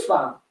choose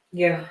from.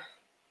 Yeah.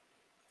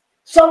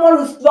 Someone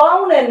who's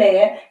thrown in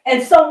there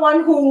and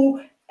someone who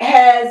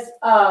has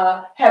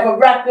have a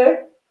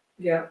record.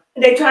 Yeah.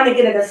 They're trying to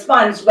get it a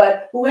sponge,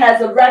 but who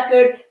has a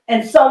record,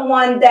 and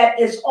someone that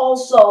is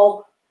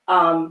also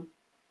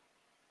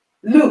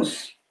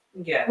loose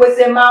with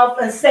their mouth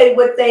and say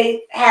what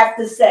they have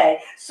to say.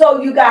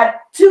 So you got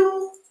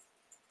two,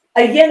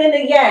 a yin and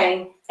a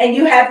yang, and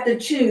you have to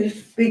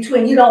choose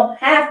between. You don't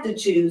have to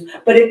choose,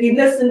 but if you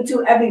listen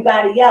to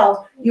everybody else,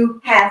 you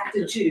have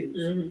to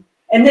choose.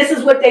 And this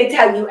is what they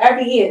tell you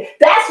every year.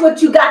 That's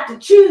what you got to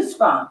choose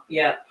from.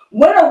 Yeah.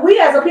 When are we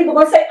as a people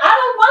going to say, I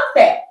don't want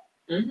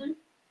that?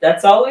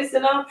 That's always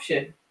an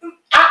option.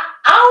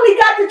 I only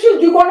got to choose.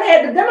 You're going to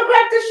have the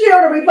Democrat this year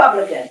or the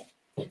Republican.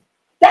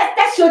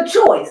 That's your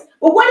choice.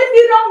 But what if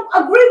you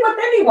don't agree with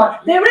anyone?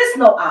 There is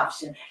no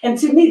option. And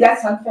to me,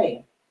 that's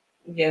unfair.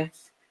 Yeah.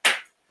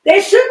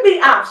 There should be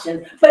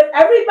options, but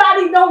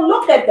everybody don't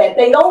look at that.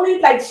 They only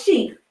like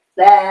sheep.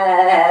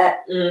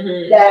 That.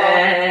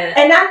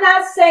 And I'm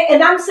not saying,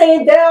 and I'm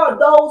saying there are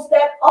those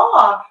that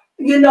are,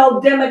 you know,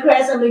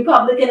 Democrats and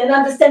Republican and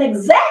understand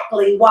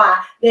exactly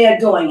why they're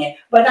doing it.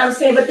 But I'm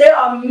saying, but there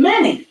are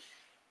many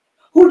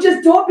who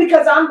just do it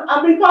because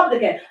I'm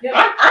Republican. Yep.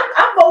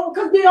 I'm voting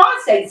because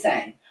Beyonce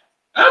sang.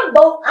 I'm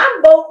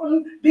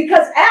voting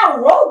because Al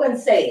Rogan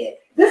said.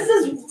 This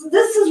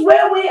is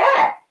where we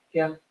at.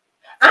 Yeah.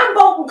 I'm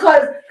voting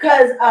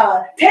because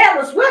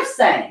Taylor Swift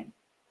sang.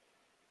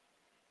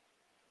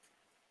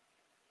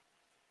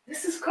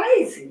 This is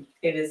crazy.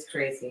 It is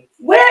crazy.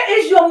 Where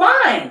is your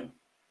mind?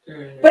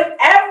 But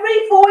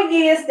every 4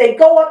 years they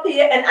go up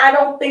here, and I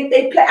don't think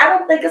they play. I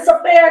don't think it's a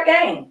fair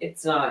game.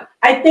 It's not.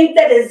 I think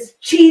that is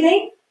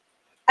cheating.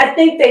 I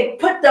think they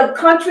put the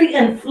country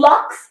in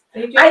flux.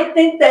 I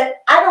think that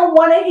I don't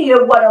want to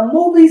hear what a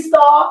movie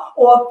star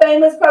or a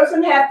famous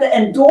person have to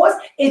endorse.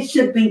 It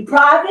should be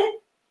private.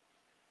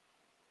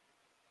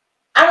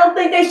 I don't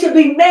think they should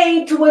be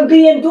made to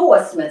be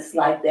endorsements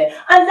like that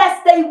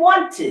unless they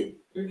want to.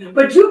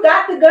 But you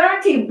got to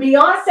guarantee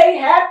Beyonce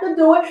had to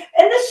do it,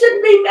 and it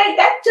shouldn't be made.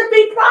 That should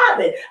be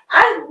private.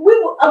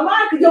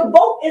 America, your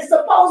vote is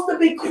supposed to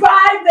be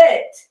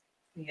private.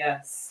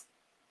 Yes.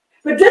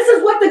 But this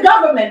is what the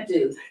government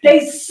do.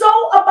 They so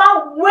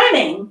about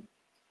winning.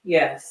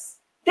 Yes.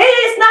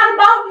 It's not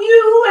about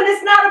you, and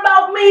it's not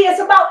about me. It's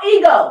about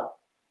ego.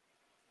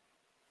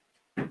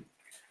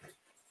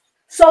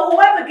 So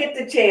whoever gets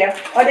the chair,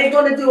 are they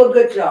going to do a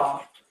good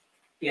job?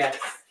 Yes.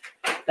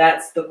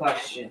 That's the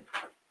question.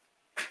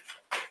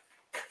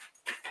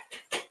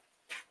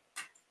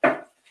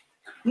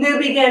 New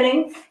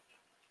beginnings,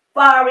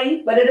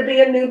 fiery, but it'll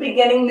be a new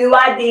beginning, new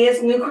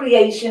ideas, new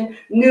creation,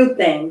 new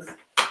things.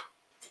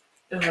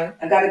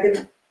 I gotta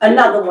get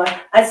another one.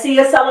 I see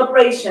a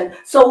celebration.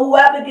 So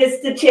whoever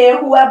gets the chair,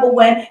 whoever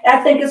wins, I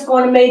think it's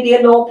going to maybe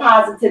a little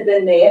positive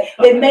in there.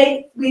 It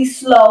may be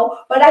slow,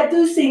 but I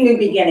do see new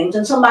beginnings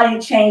and somebody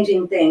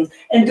changing things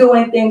and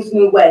doing things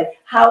new way.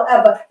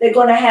 However, they're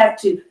going to have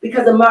to,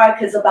 because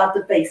America's about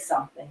to face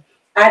something.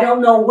 I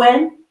don't know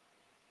when,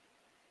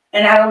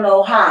 and I don't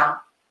know how.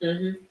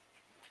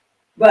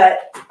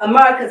 But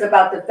America's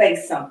about to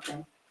face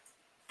something.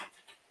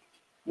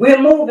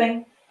 We're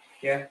moving.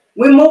 Yeah.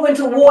 We're moving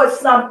towards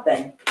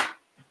something.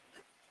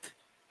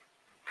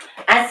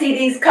 I see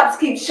these cups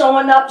keep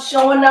showing up,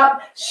 showing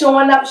up,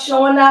 showing up,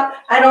 showing up.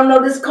 I don't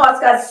know. This card's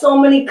got so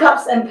many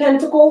cups and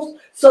pentacles.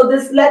 So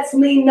this lets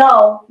me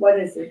know. What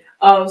is it?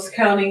 I was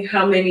counting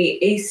how many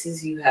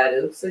aces you had.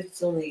 It looks like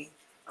it's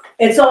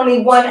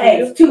only one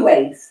ace, two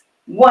aces.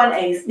 One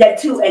ace. Yeah,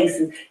 two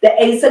aces. The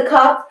ace of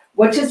cups,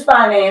 which is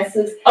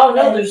finances. Oh,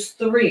 no, there's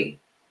three.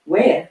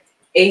 Where?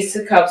 Ace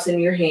of cups in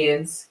your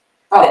hands.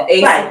 Oh, the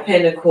ace of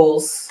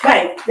pentacles.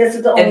 Right. This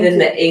is the only and then two.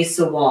 The ace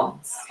of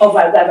wands. Oh,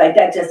 right.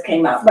 That just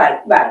came out.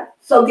 Right.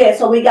 So, yeah,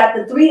 so we got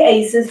the three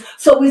aces.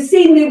 So we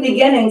see new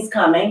beginnings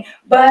coming,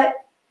 but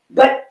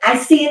I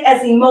see it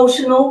as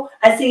emotional.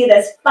 I see it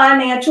as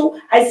financial.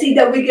 I see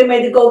that we get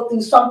ready to go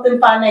through something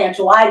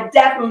financial. I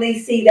definitely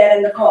see that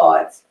in the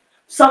cards.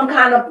 Some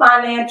kind of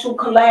financial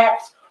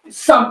collapse,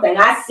 something.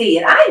 I see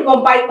it. I ain't going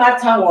to bite my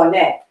tongue on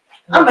that.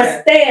 I'm going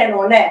to stand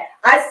on that.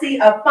 I see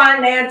a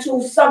financial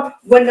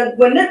what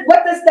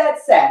does that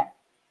say?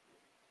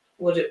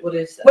 What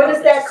is that? What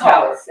does that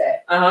card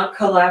say?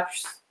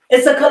 Collapse.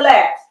 It's a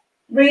collapse.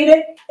 Read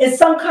it. It's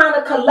some kind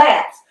of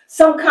collapse.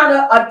 Some kind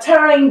of a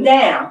tearing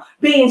down,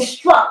 being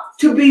struck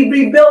to be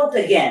rebuilt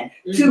again,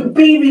 to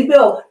be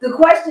rebuilt. The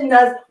question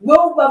is,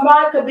 will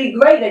America be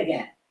great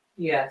again?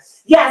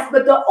 Yes. Yes,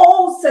 but the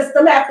old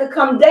system has to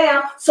come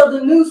down so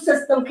the new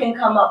system can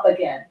come up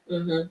again.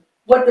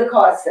 What the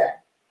card said?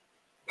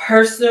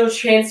 Personal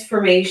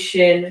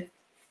transformation,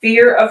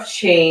 fear of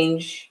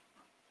change.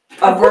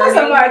 Of course,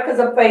 America's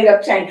afraid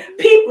of change.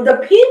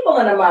 The people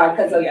in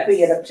America are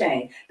afraid of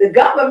change. The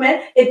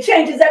government, it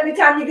changes every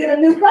time you get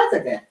a new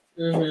president.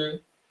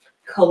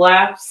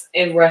 Collapse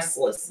and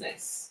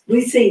restlessness.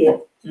 We see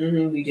it.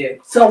 We do.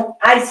 So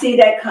I see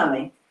that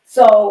coming.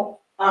 So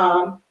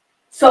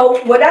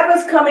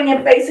whatever's coming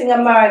and facing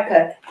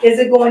America, is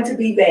it going to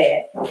be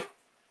bad?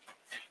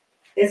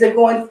 Is it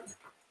going?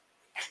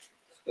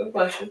 Good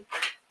question.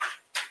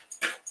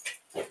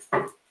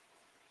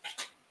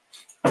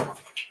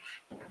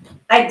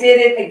 I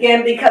did it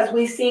again because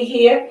we see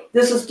here,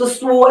 this is the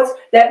swords.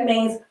 That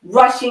means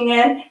rushing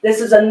in. This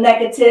is a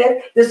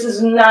negative. This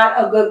is not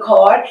a good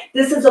card.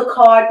 This is a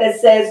card that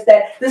says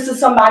that this is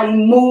somebody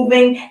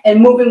moving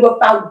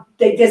without,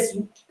 they just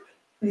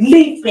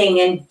leaping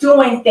and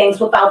doing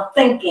things without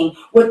thinking,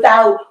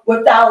 without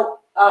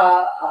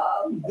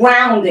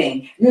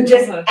grounding. You're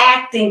just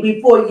acting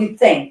before you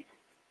think.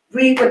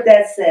 Read what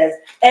that says.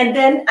 And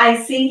then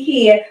I see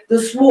here the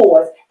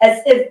swords,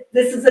 as if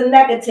this is a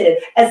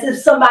negative, as if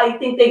somebody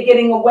think they're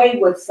getting away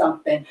with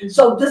something.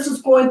 So this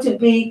is going to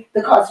be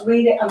the cards.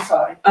 Read it. I'm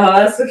sorry. Oh,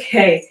 that's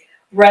okay.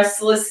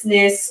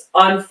 restlessness,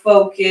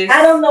 unfocused.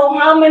 I don't know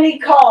how many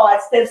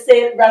cards that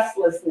said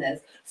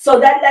restlessness. So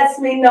that lets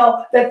me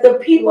know that the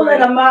people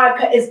in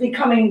America is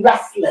becoming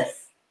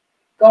restless.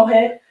 Go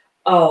ahead.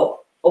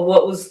 Oh,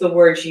 what was the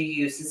word you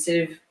used?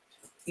 Instead of,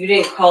 you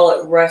didn't call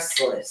it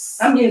restless.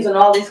 I'm using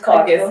all these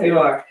cards. I guess you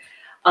are.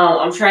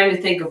 I'm trying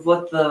to think of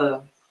what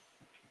the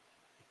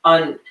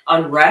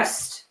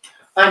unrest.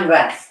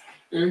 Unrest.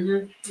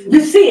 Mm-hmm. You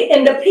see it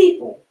in the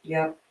people.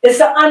 Yep. It's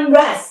an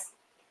unrest.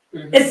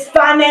 Mm-hmm. It's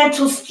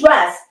financial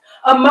stress.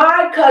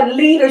 America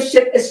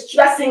leadership is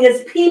stressing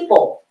its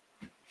people.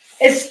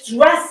 It's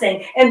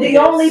stressing. And the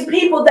only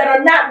people that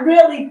are not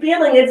really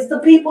feeling it is the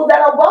people that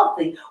are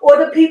wealthy, or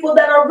the people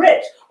that are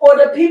rich, or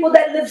the people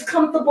that live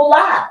comfortable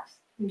lives.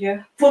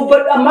 Yeah.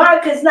 But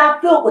America is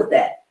not filled with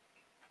that.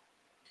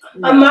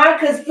 No.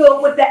 America is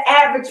filled with the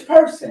average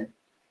person.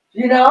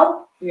 You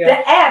know? Yeah.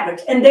 The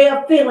average. And they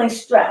are feeling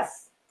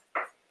stress.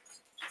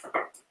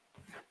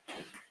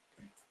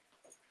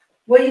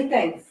 What do you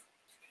think?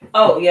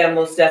 Oh, yeah,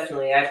 most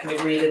definitely. I can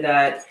agree to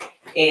that.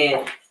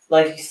 And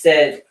like you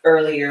said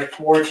earlier,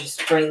 war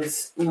just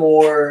brings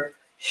more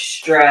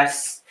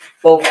stress,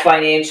 both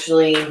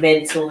financially,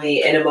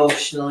 mentally, and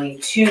emotionally,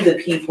 to the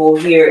people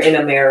here in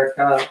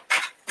America.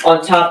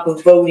 On top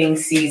of voting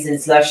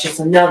seasons, that's just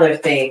another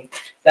thing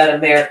that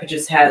America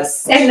just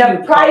has. And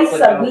the price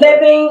of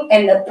living,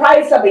 and the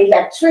price of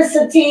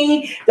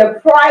electricity, the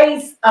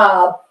price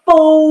of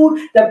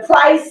food, the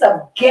price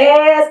of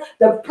gas,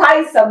 the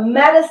price of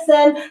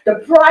medicine,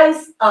 the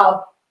price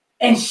of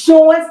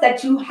insurance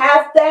that you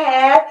have to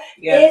have.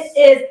 Yes. It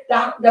is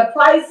the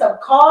price of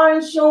car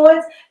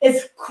insurance.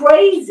 It's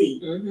crazy.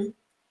 Mm-hmm.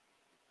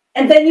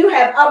 And then you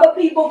have other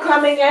people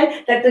coming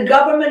in that the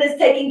government is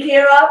taking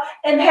care of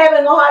and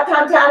having a hard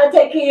time trying to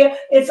take care of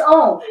its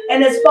own.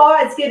 And as far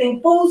as getting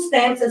food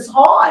stamps, it's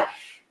hard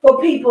for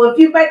people. If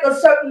you make a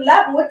certain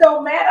level, it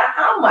don't matter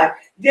how much.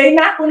 They're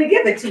not going to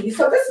give it to you.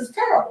 So this is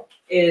terrible.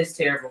 It is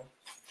terrible.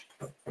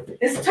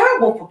 It's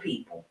terrible for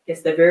people.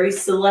 Yes, they're very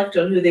select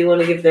on who they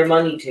want to give their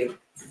money to.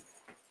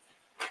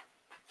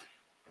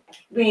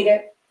 Read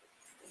it.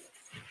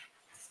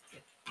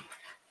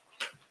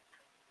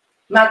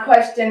 My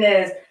question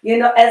is, you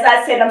know, as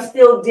I said, I'm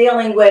still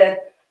dealing with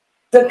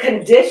the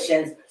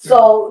conditions.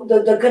 So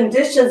the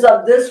conditions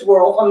of this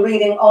world, I'm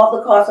reading all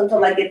the cards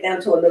until I get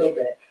down to a little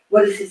bit.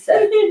 What does he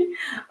say?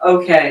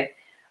 Okay.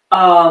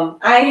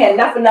 I had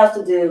nothing else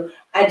to do.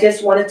 I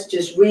just wanted to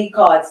just read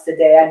cards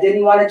today. I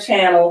didn't want to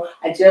channel.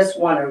 I just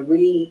want to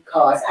read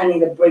cards. I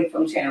need a break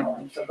from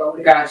channeling. So go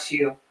ahead. Got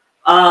you.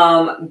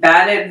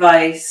 Bad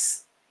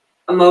advice,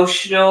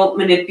 emotional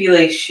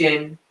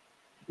manipulation,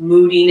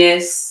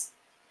 moodiness,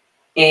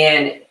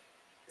 and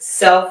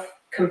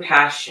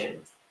self-compassion.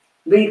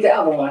 Read the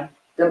other one.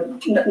 No,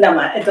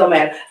 it don't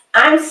matter.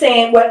 I'm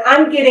saying what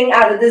I'm getting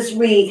out of this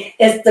read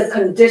is the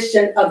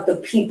condition of the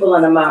people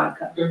in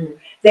America. Mm-hmm.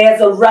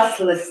 There's a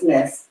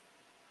restlessness.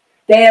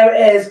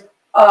 There is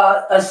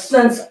a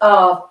sense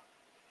of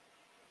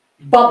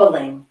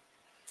bubbling,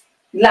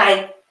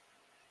 like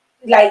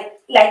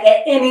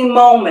at any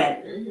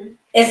moment, mm-hmm.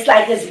 It's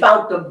like it's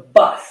about to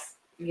bust.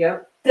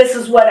 Yep. This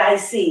is what I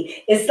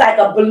see. It's like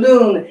a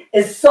balloon.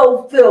 It's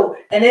so filled,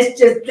 and it's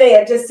just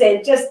there, just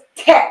saying, just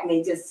tap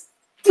me, just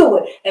do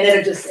it, and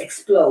it'll just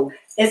explode.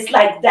 It's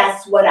like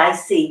that's what I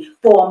see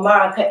for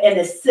America and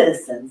its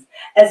citizens.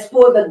 As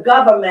for the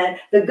government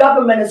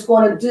is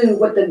going to do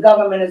what the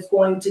government is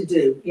going to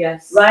do.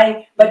 Yes.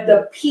 Right? But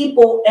the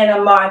people in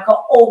America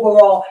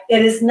overall,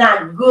 it is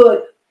not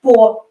good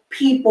for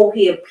people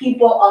here.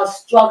 People are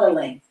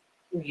struggling.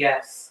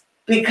 Yes.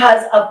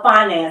 Because of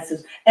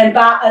finances. And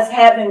by us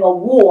having a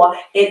war,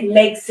 it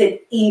makes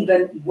it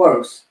even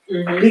worse.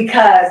 Mm-hmm.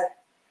 Because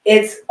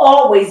it's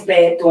always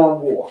bad during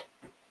war.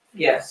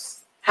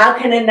 Yes. How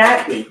can it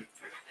not be?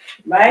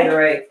 Right? You're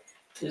right.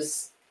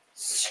 Just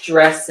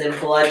stress and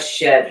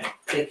bloodshed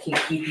that can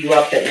keep you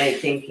up at night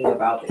thinking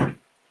about it.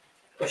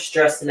 Or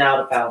stressing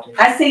out about it.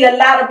 I see a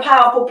lot of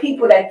powerful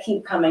people that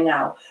keep coming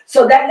out.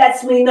 So that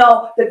lets me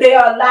know that there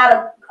are a lot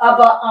of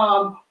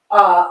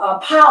other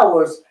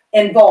powers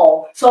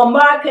involved. So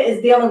America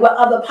is dealing with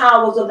other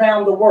powers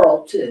around the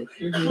world too.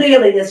 Mm-hmm.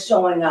 Clearly it's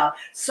showing up.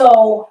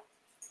 So,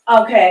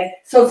 okay.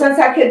 So since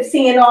I kept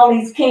seeing all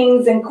these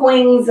kings and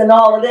queens and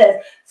all of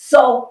this,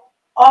 so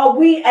are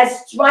we at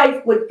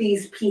strife with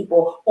these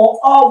people, or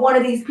are one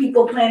of these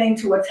people planning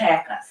to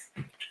attack us?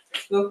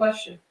 Good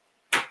question.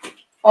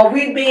 Are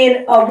we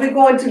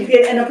going to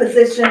get in a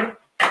position?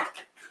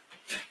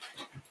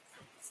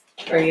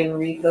 Are you going to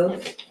read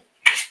those?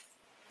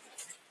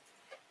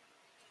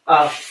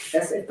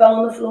 It fell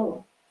on the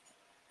floor.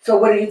 So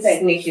what do you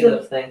think? Sneaky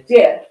little thing.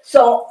 Yeah.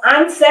 So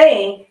I'm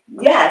saying,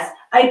 yes,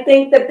 I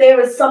think that there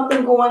is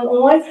something going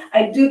on.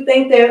 I do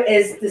think there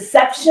is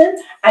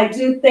deception. I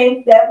do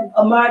think that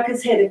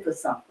America's headed for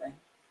something.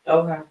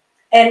 Okay.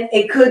 And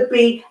it could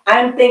be,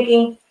 I'm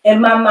thinking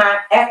in my mind,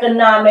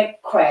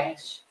 economic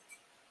crash.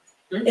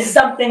 Mm-hmm. If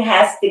something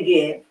has to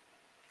give.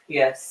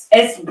 Yes.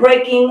 It's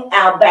breaking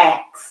our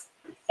backs.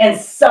 And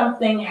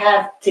something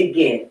has to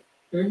give.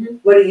 Mm-hmm.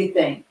 What do you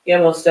think?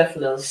 Yeah, most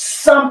definitely.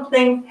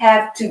 Something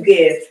have to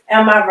give.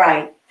 Am I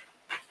right?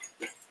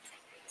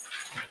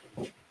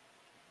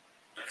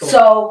 Cool.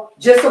 So,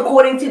 just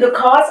according to the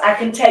cards, I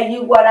can tell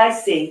you what I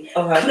see.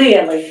 Okay.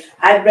 Clearly,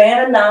 I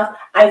ran enough.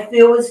 I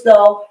feel as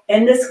though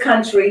in this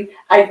country,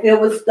 I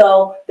feel as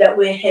though that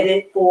we're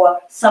headed for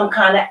some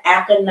kind of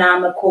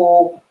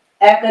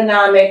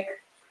economic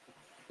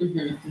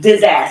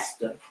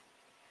disaster.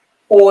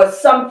 Or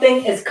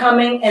something is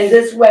coming in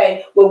this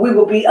way where we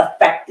will be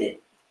affected.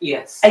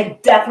 Yes. I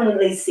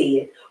definitely see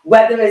it.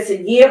 Whether it's a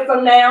year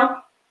from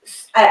now,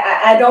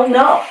 I don't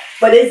know.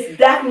 But it's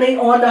definitely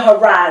on the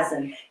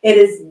horizon. It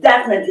is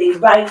definitely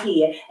right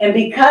here. And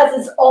because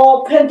it's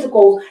all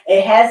pentacles,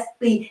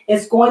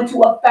 it's going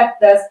to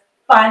affect us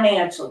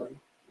financially.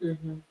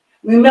 Mm-hmm.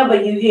 Remember,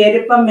 you heard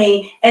it from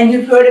me, and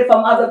you've heard it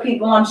from other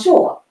people, I'm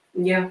sure.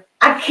 Yeah.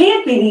 I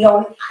can't be the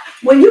only.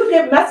 When you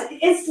give message,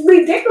 it's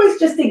ridiculous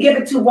just to give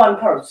it to one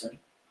person.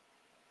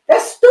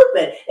 That's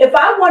stupid. If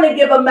I want to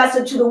give a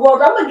message to the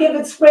world, I'm going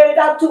to spread it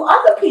out to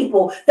other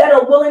people that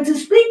are willing to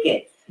speak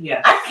it.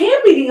 Yes. I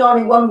can't be the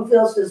only one who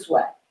feels this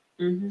way.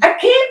 Mm-hmm. I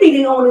can't be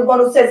the only one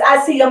who says,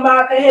 I see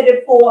America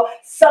headed for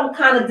some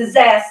kind of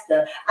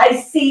disaster. I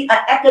see an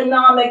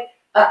economical,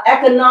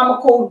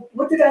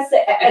 what did I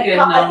say?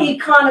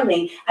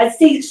 Economy. I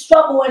see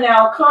struggle in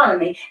our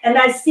economy, and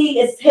I see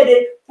it's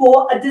headed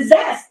for a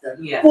disaster,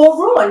 yes. for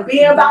ruin,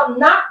 being about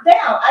knocked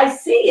down. I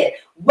see it.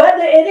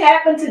 Whether it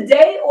happened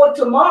today or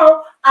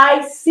tomorrow,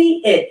 I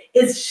see it.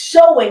 It's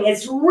showing,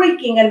 it's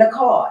reeking in the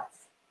cards.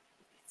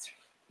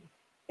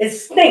 It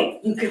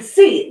stinks. You can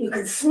see it. You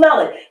can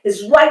smell it.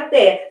 It's right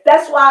there.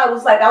 That's why I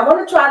was like, I want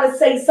to try to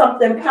say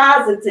something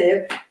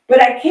positive,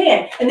 but I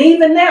can't. And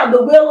even now,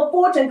 the Wheel of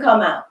Fortune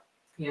come out.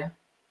 Yeah.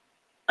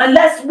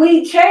 Unless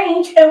we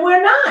change, and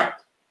we're not.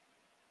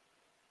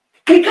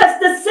 Because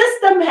the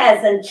system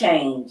hasn't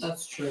changed.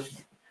 That's true.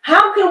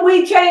 How can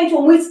we change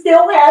when we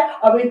still have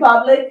a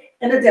Republican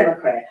and a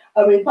Democrat?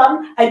 A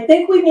Republican. I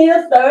think we need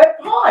a third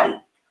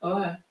party.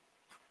 Okay.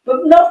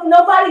 But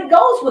nobody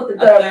goes with the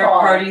third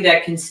party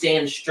that can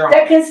stand strong.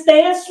 That can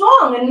stand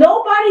strong, and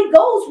nobody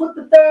goes with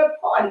the third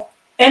party.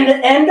 And the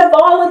end of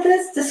all of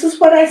this is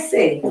what I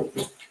see.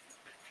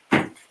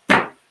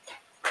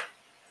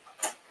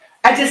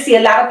 I just see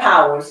a lot of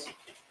powers.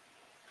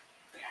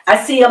 I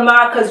see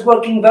America's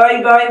working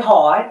very, very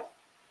hard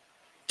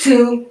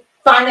to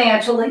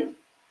financially.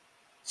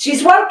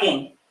 She's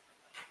working.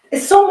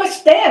 It's so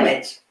much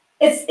damage.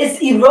 It's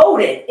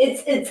eroded.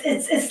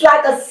 It's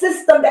like a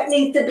system that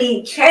needs to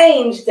be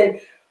changed and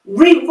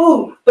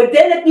reboot. But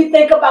then if you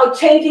think about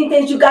changing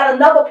things, you got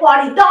another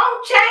party,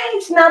 don't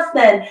change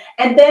nothing.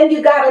 And then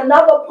you got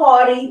another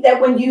party that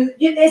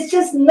it's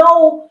just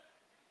no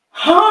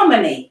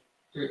harmony.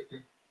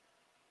 Mm-mm.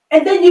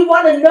 And then you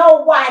want to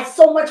know why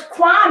so much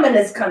crime in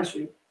this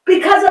country.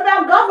 Because of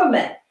our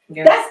government.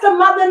 Yeah. That's the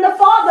mother and the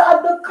father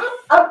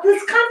of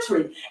this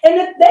country. And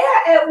if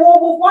they're at war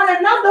with one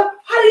another,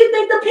 how do you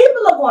think the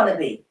people are going to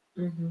be?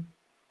 Mm-hmm.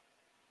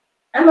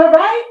 Am I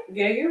right?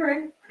 Yeah, you're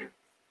right.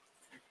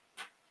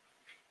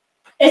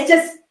 It's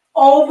just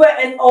over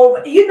and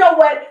over. You know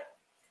what?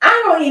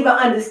 I don't even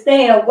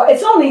understand why.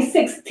 It's only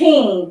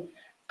 16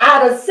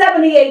 out of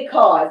 78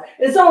 cards.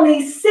 It's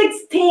only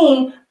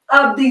 16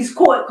 of these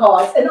court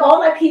cards, and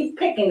all I keep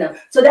picking them.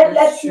 So that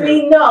lets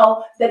me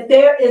know that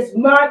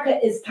America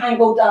is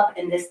tangled up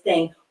in this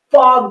thing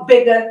far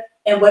bigger,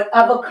 and with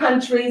other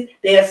countries,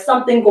 there's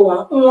something going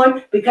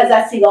on, because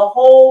I see a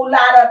whole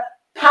lot of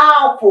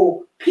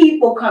powerful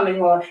people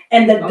coming on,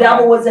 and the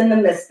devil is in the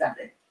midst of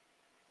it.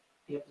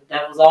 Yeah, the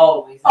devil's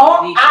always.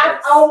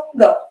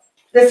 Look,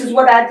 this is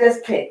what I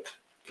just picked.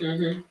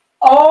 Mm-hmm.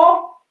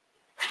 All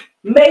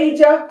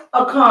major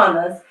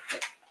arcanas.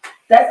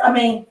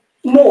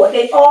 More.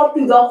 They all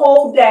through the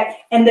whole deck,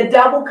 and the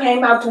devil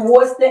came out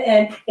towards the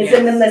end. It's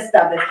in the midst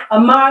of it.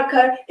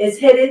 America is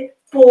headed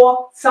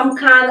for some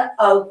kind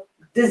of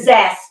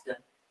disaster.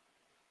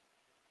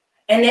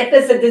 And if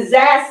it's a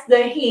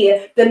disaster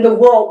here, then the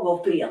world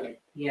will feel it.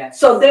 Yes.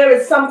 So there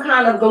is some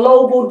kind of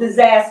global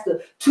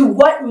disaster. To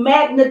what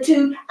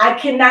magnitude, I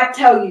cannot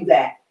tell you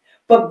that.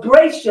 But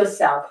brace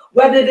yourself.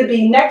 Whether it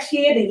be next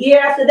year, the year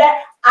after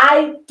that,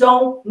 I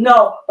don't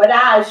know. But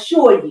I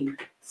assure you,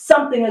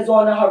 something is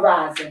on the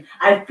horizon.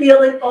 I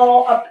feel it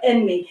all up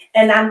in me.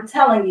 And I'm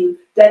telling you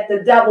that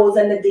the devil's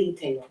in the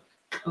detail.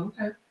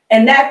 Okay.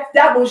 And that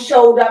devil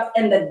showed up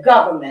in the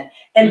government.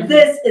 And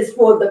this is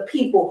for the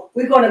people.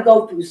 We're going to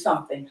go through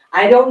something.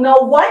 I don't know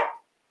what.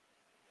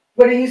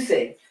 What do you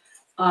see?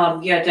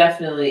 Yeah,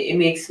 definitely. It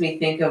makes me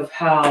think of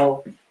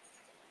how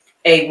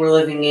we're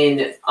living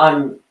in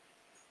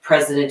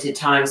unprecedented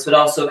times, but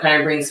also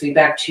kind of brings me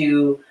back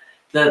to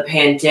the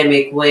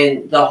pandemic,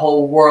 when the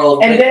whole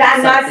world. And did I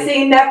not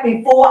seen that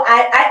before?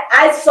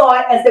 I saw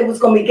it as they was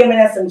going to be giving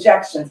us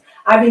injections.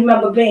 I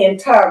remember being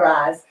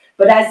terrorized,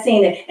 but I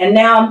seen it. And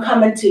now I'm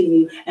coming to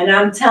you, and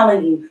I'm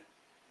telling you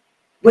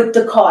with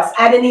the cost.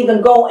 I didn't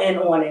even go in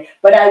on it,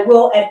 but I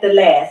will at the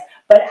last.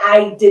 but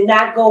I did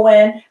not go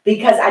in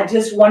because I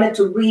just wanted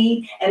to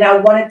read, and I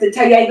wanted to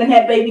tell you, I even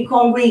had baby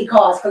Crone read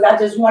cards because I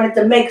just wanted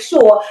to make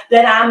sure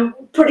that I'm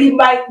pretty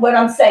right what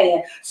I'm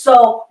saying.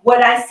 So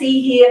what I see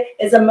here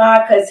is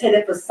America is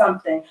headed for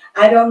something.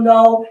 I don't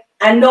know.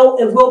 I know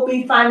it will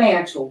be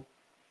financial.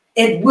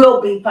 It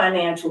will be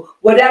financial.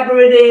 Whatever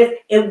it is,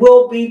 it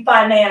will be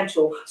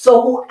financial.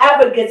 So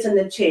whoever gets in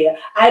the chair,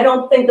 I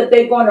don't think that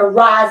they're going to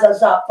rise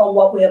us up from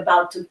what we're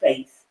about to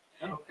face.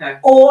 Okay.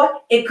 Or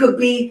it could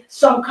be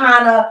some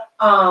kind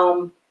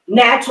of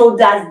natural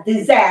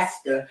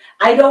disaster.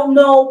 I don't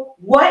know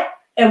what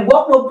and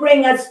what will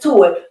bring us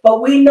to it,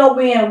 but we know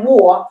we're in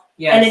war.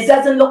 Yes. And it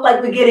doesn't look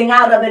like we're getting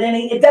out of it.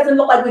 It doesn't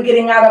look like we're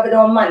getting out of it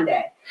on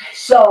Monday.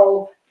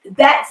 So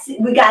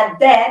we got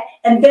that,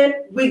 and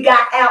then we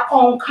got our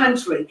own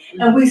country,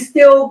 and we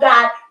still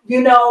got,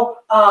 you know,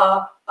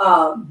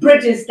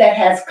 bridges that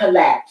has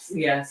collapsed.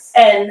 Yes.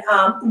 And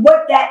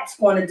what that's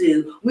going to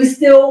do, we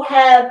still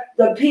have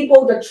the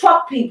people, the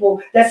truck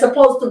people that's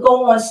supposed to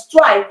go on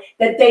strike,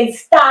 that they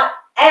stop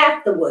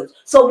afterwards.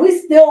 So we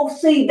still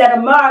see that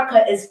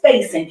America is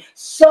facing.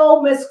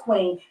 So, Miss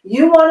Queen,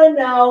 you want to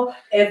know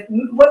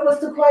what was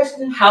the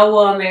question? How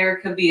will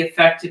America be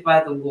affected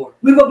by the war?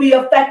 We will be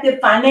affected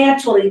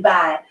financially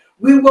by it.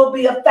 We will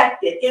be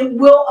affected. It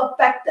will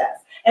affect us.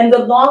 And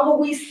the longer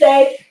we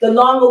stay, the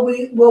longer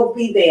we will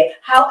be there.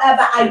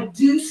 However, I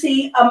do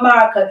see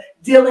America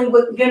getting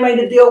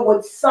ready to deal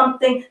with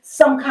something,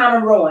 some kind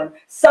of ruin,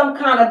 some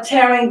kind of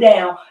tearing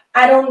down.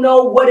 I don't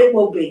know what it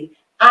will be.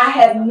 I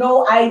have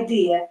no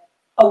idea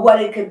of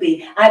what it could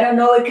be. I don't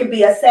know. It could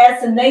be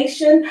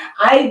assassination.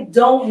 I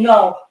don't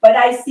know. But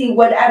I see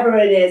whatever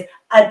it is,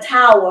 a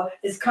tower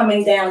is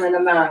coming down in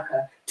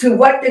America. To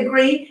what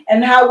degree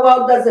and how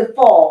well does it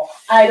fall?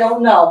 I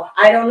don't know.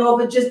 I don't know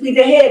if it just be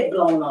the head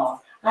blown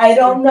off. I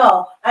don't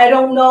know. I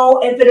don't know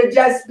if it'll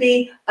just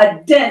be a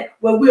dent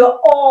where we'll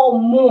all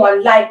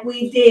mourn like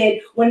we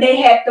did when they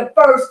had the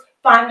first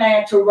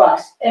financial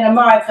rush in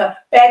America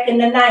back in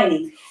the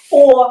 90s.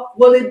 Or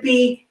will it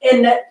be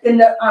in the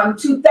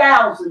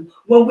 2000s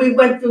when we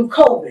went through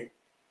COVID?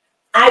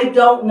 I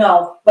don't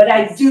know, but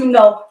I do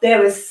know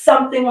there is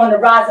something on the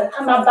rise,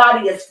 and my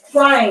body is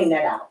crying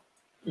that out.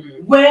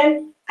 Mm-hmm.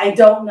 When? I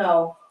don't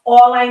know.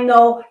 All I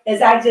know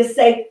is I just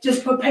say,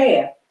 just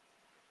prepare.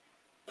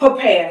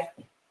 Prepare.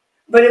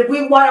 But if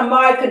we want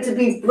America to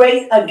be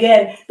great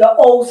again, the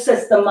old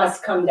system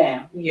must come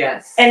down.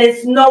 Yes. And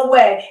it's no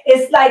way.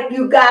 It's like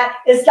you got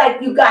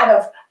sepsis.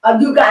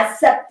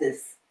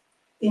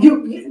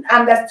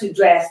 That's too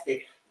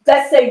drastic.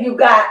 Let's say you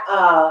got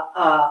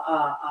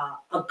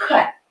a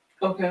cut.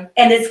 Okay.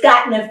 And it's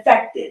gotten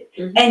infected.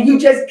 Mm-hmm. And you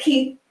just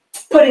keep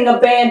putting a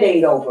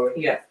Band-Aid over it.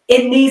 Yeah.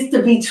 It needs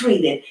to be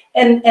treated.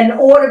 And in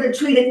order to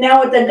treat it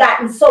now, it's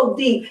gotten so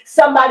deep,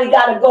 somebody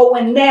got to go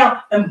in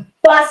now and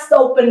bust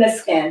open the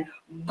skin,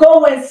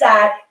 go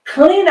inside,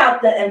 clean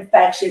out the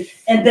infection,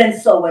 and then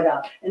sew it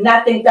up. And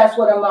I think that's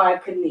what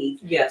America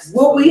needs. Yes.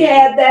 Will we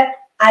have that?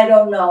 I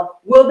don't know.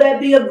 Will there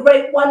be a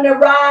great one to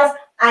rise?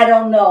 I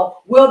don't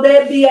know. Will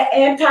there be an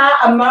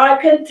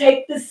anti-American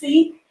take the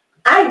seat?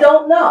 I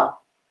don't know.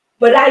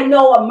 But I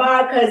know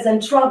America is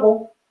in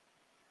trouble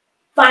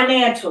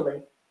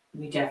financially.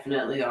 We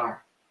definitely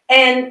are.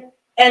 And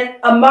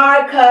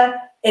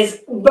America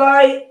is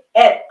very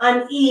at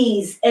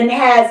unease and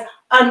has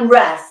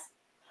unrest.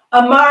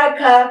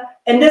 America,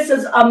 and this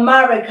is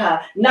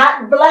America,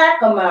 not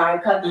Black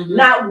America, mm-hmm.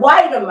 not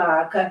white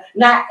America,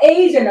 not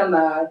Asian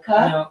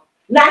America, no.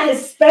 Not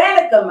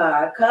Hispanic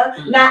America,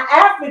 mm-hmm. not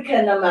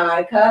African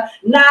America,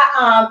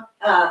 not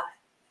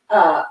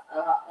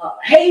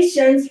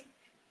Haitians,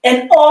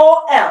 and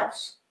all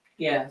else.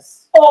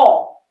 Yes.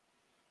 All.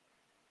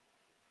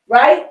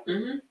 Right?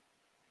 Mm-hmm.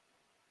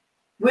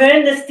 We're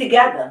in this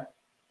together.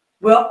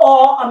 We're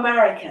all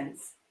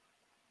Americans.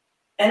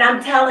 And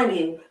I'm telling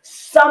you,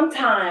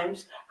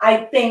 sometimes I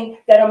think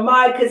that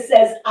America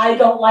says, I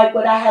don't like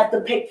what I have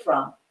to pick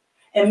from.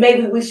 And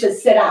maybe we should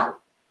sit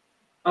out.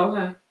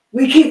 Okay.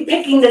 We keep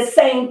picking the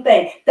same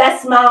thing.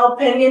 That's my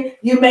opinion.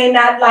 You may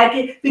not like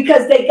it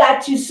because they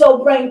got you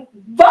so brain.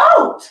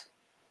 Vote.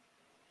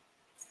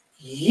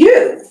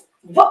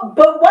 But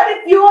what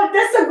if you're in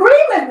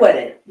disagreement with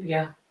it?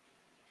 Yeah.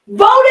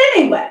 Vote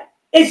anyway.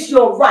 It's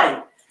your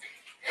right.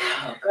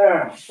 Oh,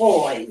 girl,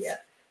 boy. Yeah.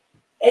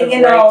 And,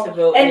 you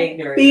know, and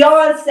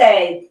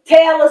Beyonce,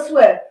 Taylor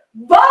Swift,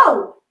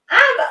 vote.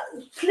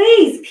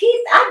 Please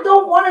keep. I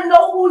don't want to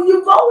know who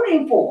you're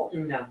voting for.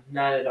 No,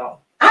 not at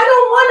all. I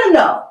don't want to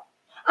know.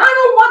 I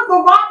don't want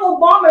Barack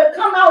Obama to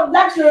come out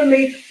lecturing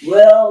me.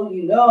 Well,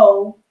 you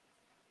know,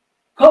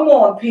 come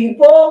on,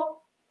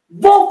 people.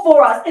 Vote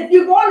for us. If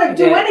you're going to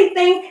do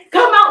anything,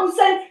 come out and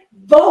say,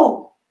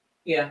 vote.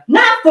 Yeah.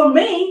 Not for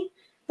me,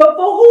 but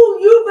for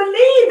who you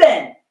believe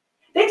in.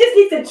 They just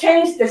need to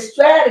change the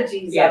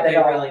strategies of it all. Yeah, they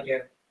really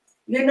do.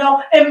 You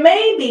know, and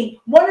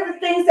maybe one of the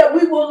things that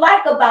we will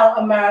like about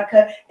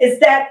America is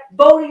that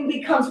voting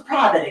becomes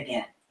private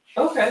again.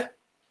 Okay.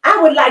 I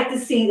would like to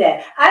see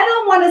that. I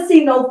don't want to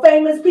see no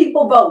famous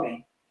people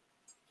voting.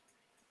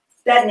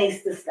 That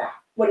needs to stop.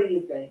 What do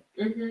you think?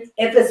 Mm-hmm.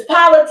 If it's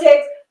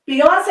politics,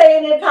 Beyonce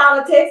ain't in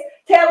politics.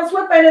 Taylor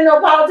Swift ain't in no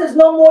politics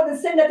no more than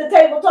sitting at the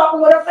table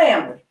talking with her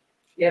family.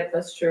 Yep,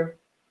 that's true.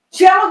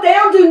 They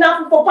don't do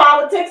nothing for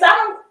politics.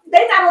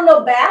 They not on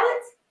no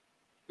ballots.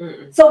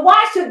 Mm-mm. So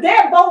why should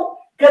their vote?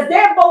 Because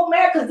their vote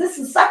matters. Because this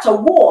is such a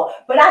war.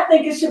 But I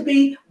think it should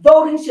be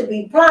voting should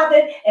be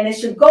private, and it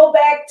should go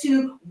back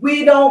to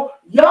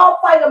y'all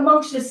fight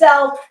amongst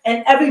yourselves,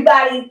 and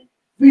everybody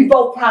we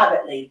vote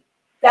privately.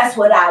 That's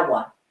what I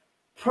want.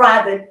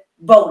 Private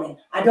voting.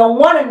 I don't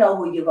want to know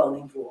who you're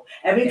voting for.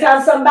 Every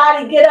time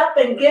somebody get up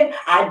and give,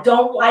 I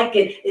don't like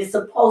it. It's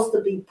supposed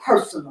to be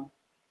personal.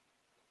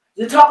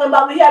 You're talking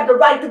about we have the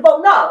right to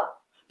vote? No.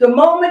 The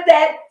moment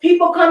that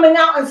people coming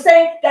out and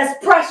saying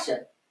that's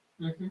pressure.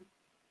 Mm-hmm.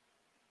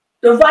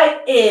 The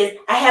right is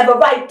I have a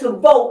right to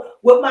vote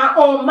with my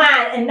own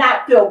mind and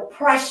not feel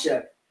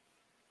pressure.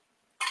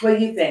 What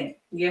do you think?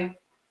 Yeah.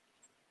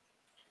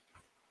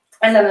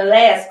 And then the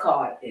last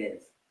card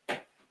is,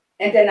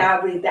 and then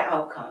I'll read the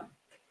outcome.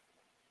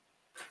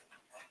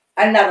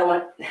 Another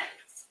one.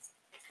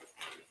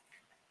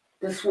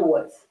 The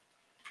swords.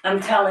 I'm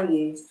telling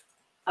you,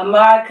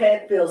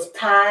 America feels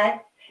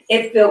tied.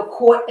 It feels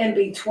caught in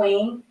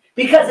between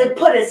because it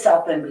put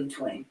itself in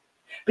between.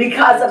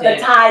 Because of the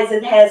ties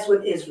it has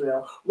with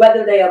Israel.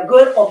 Whether they are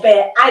good or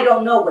bad, I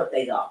don't know what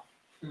they are.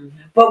 Mm-hmm.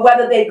 But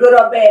whether they're good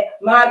or bad,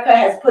 America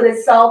has put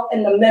itself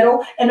in the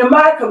middle, and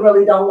America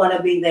really don't want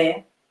to be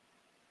there.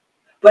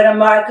 But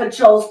America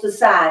chose to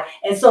side.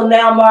 And so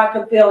now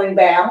America feeling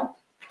bound,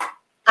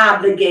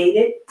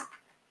 obligated,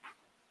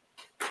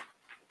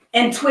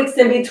 and twixt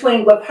in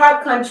between with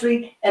her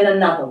country and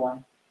another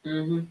one.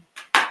 Mm-hmm.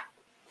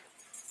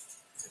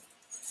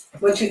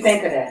 What you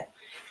think of that?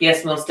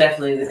 Yes, most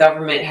definitely. The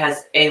government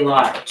has a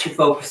lot to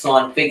focus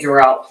on,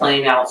 figure out,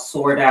 plan out,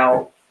 sort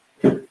out.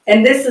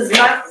 And this is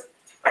not...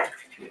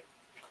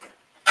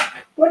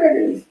 What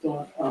are these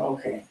doing? Oh,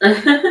 okay.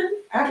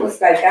 I was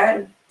like,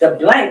 the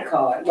blank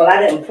card. Well, I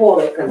didn't pull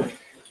it because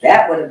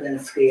that would have been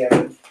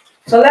scary.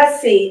 So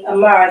let's see,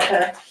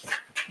 America.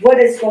 What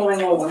is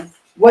going on?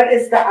 What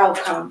is the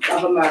outcome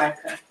of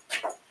America?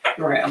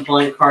 Right, a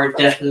blank card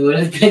definitely would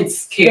have been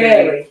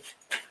scary.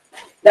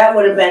 That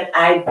would have been,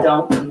 I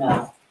don't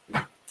know.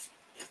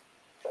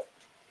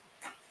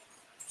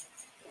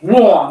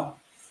 Warm.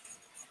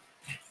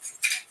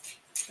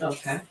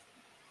 Okay.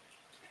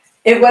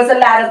 It was a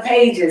lot of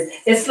pages.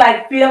 It's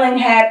like feeling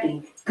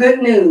happy, good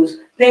news,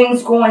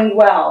 things going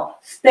well,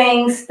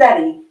 staying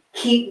steady,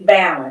 keep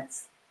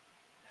balance.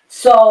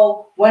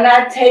 So when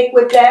I take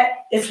with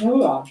that, it's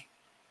warm.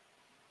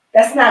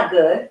 That's not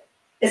good.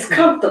 It's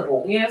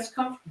comfortable. Yeah, it's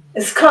comfortable.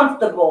 It's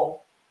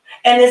comfortable.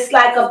 And it's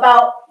like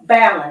about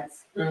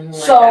balance. Mm-hmm,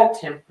 so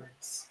like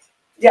temperance.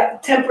 Yeah,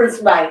 temperance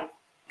right.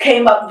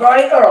 Came up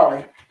very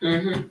early.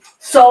 Mm-hmm.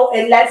 So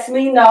it lets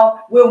me know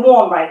we're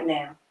warm right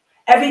now.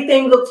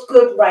 Everything looks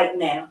good right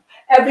now.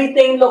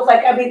 Everything looks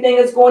like everything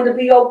is going to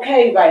be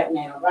okay right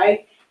now,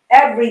 right?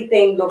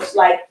 Everything looks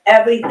like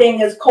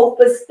everything is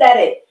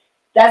copacetic.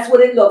 That's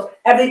what it looks.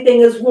 Everything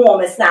is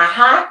warm. It's not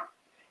hot.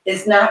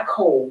 It's not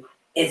cold.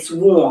 It's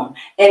warm.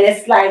 And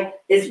it's like,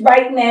 it's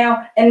right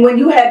now. And when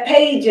you have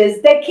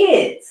pages, they're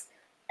kids.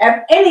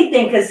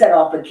 Anything can set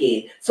off a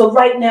kid. So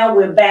right now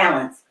we're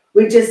balanced.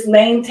 We're just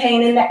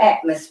maintaining the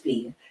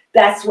atmosphere.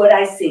 That's what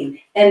I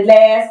see. And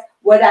last,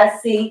 what I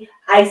see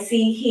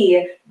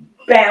here,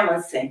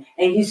 balancing.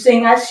 And you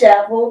sing I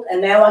shuffled,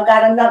 and now I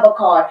got another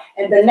card.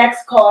 And the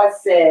next card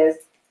says,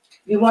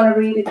 you want to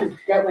read it? Because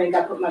that way I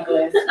got to put my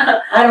glasses.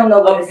 I don't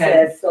know what it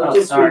says, so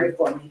just read it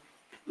for me.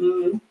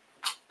 Mm-hmm.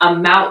 A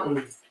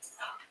mountain.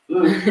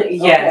 Mm-hmm.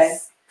 Yes. Okay.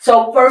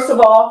 So first of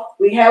all,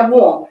 we have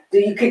warm.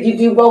 Could you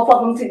do both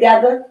of them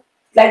together?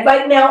 Like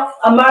right now,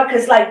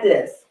 America's like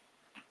this.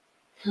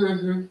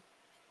 Mm-hmm.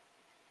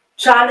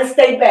 Trying to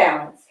stay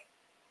balanced.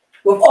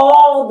 With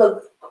all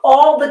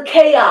the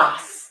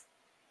chaos,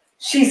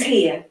 she's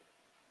here.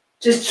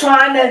 Just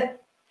trying to,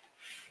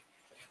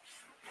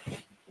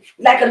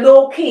 like a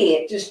little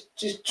kid,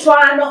 just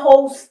trying to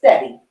hold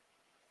steady.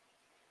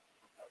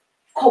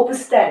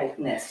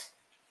 Copaceticness.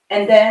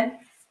 And then?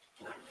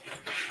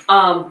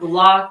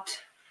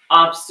 Blocked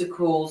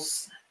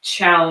obstacles,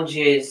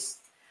 challenges,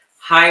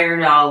 higher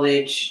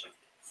knowledge,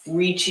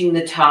 reaching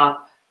the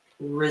top,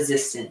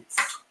 resistance.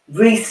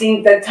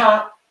 Reaching the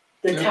top,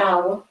 the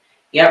tower.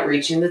 Yep,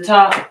 reaching the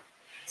top.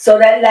 So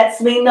that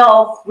lets me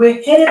know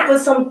we're headed for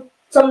some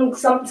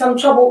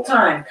troubled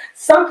time.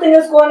 Something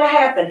is going to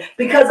happen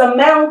because a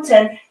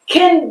mountain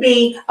can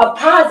be a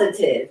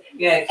positive.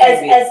 Yeah,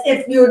 as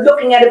if you're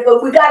looking at it,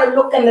 but we got to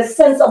look in the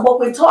sense of what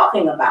we're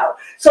talking about.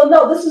 So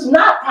no, this is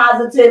not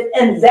positive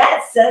in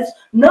that sense.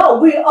 No,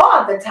 we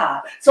are the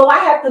top. So I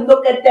have to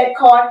look at that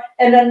card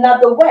in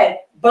another way.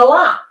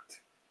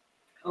 Blocked.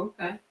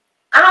 Okay.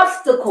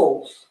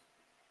 Obstacles.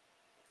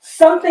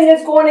 Something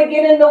is going to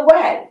get in the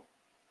way.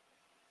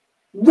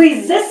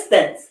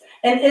 Resistance.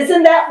 And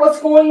isn't that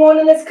what's going on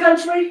in this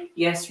country?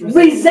 Yes.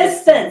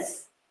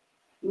 Resistance.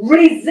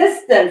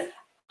 Resistance.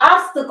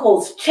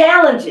 Obstacles.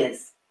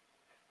 Challenges.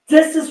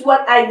 This is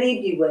what I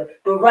leave you with.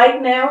 But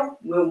right now,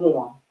 we're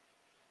warm.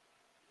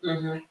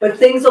 Mm-hmm. But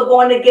things are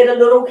going to get a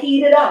little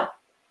heated up.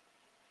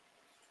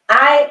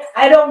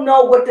 I don't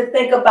know what to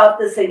think about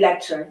this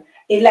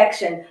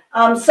election.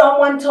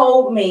 Someone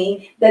told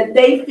me that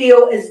they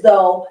feel as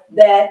though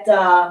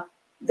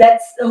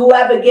that's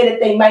whoever get it,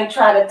 they might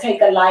try to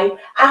take a life.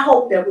 I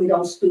hope that we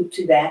don't stoop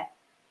to that.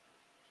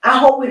 I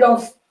hope we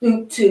don't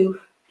stoop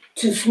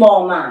to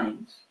small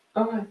minds.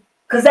 Okay.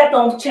 Because that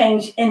don't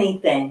change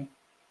anything.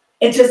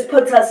 It just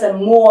puts us in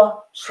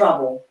more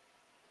trouble.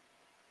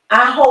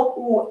 I hope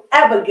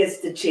whoever gets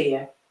the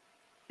chair,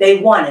 they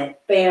want it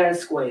fair and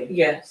square.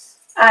 Yes.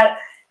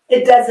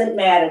 It doesn't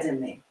matter to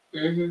me.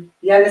 Mm-hmm.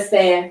 You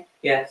understand?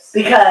 Yes.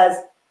 Because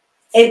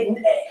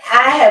I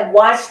have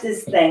watched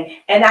this thing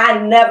and I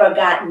never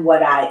gotten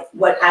what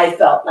I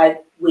felt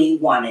like we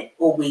wanted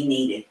or we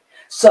needed.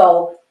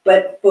 So,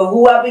 but for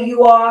whoever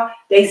you are,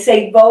 they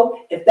say vote.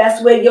 If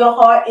that's where your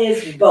heart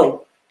is,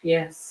 vote.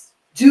 Yes.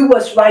 Do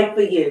what's right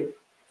for you.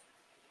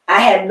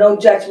 I have no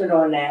judgment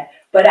on that.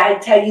 But I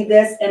tell you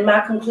this, in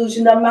my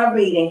conclusion of my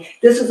reading,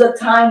 this is a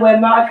time where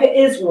America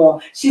is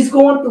warm. She's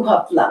going through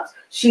her flux.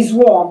 She's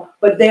warm,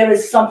 but there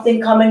is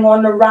something coming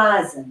on the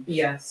horizon.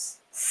 Yes.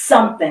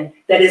 Something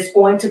that is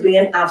going to be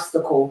an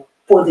obstacle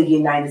for the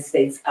United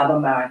States of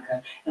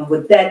America. And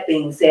with that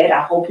being said,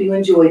 I hope you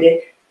enjoyed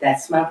it.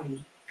 That's my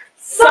reading.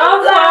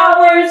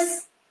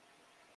 Sunflowers!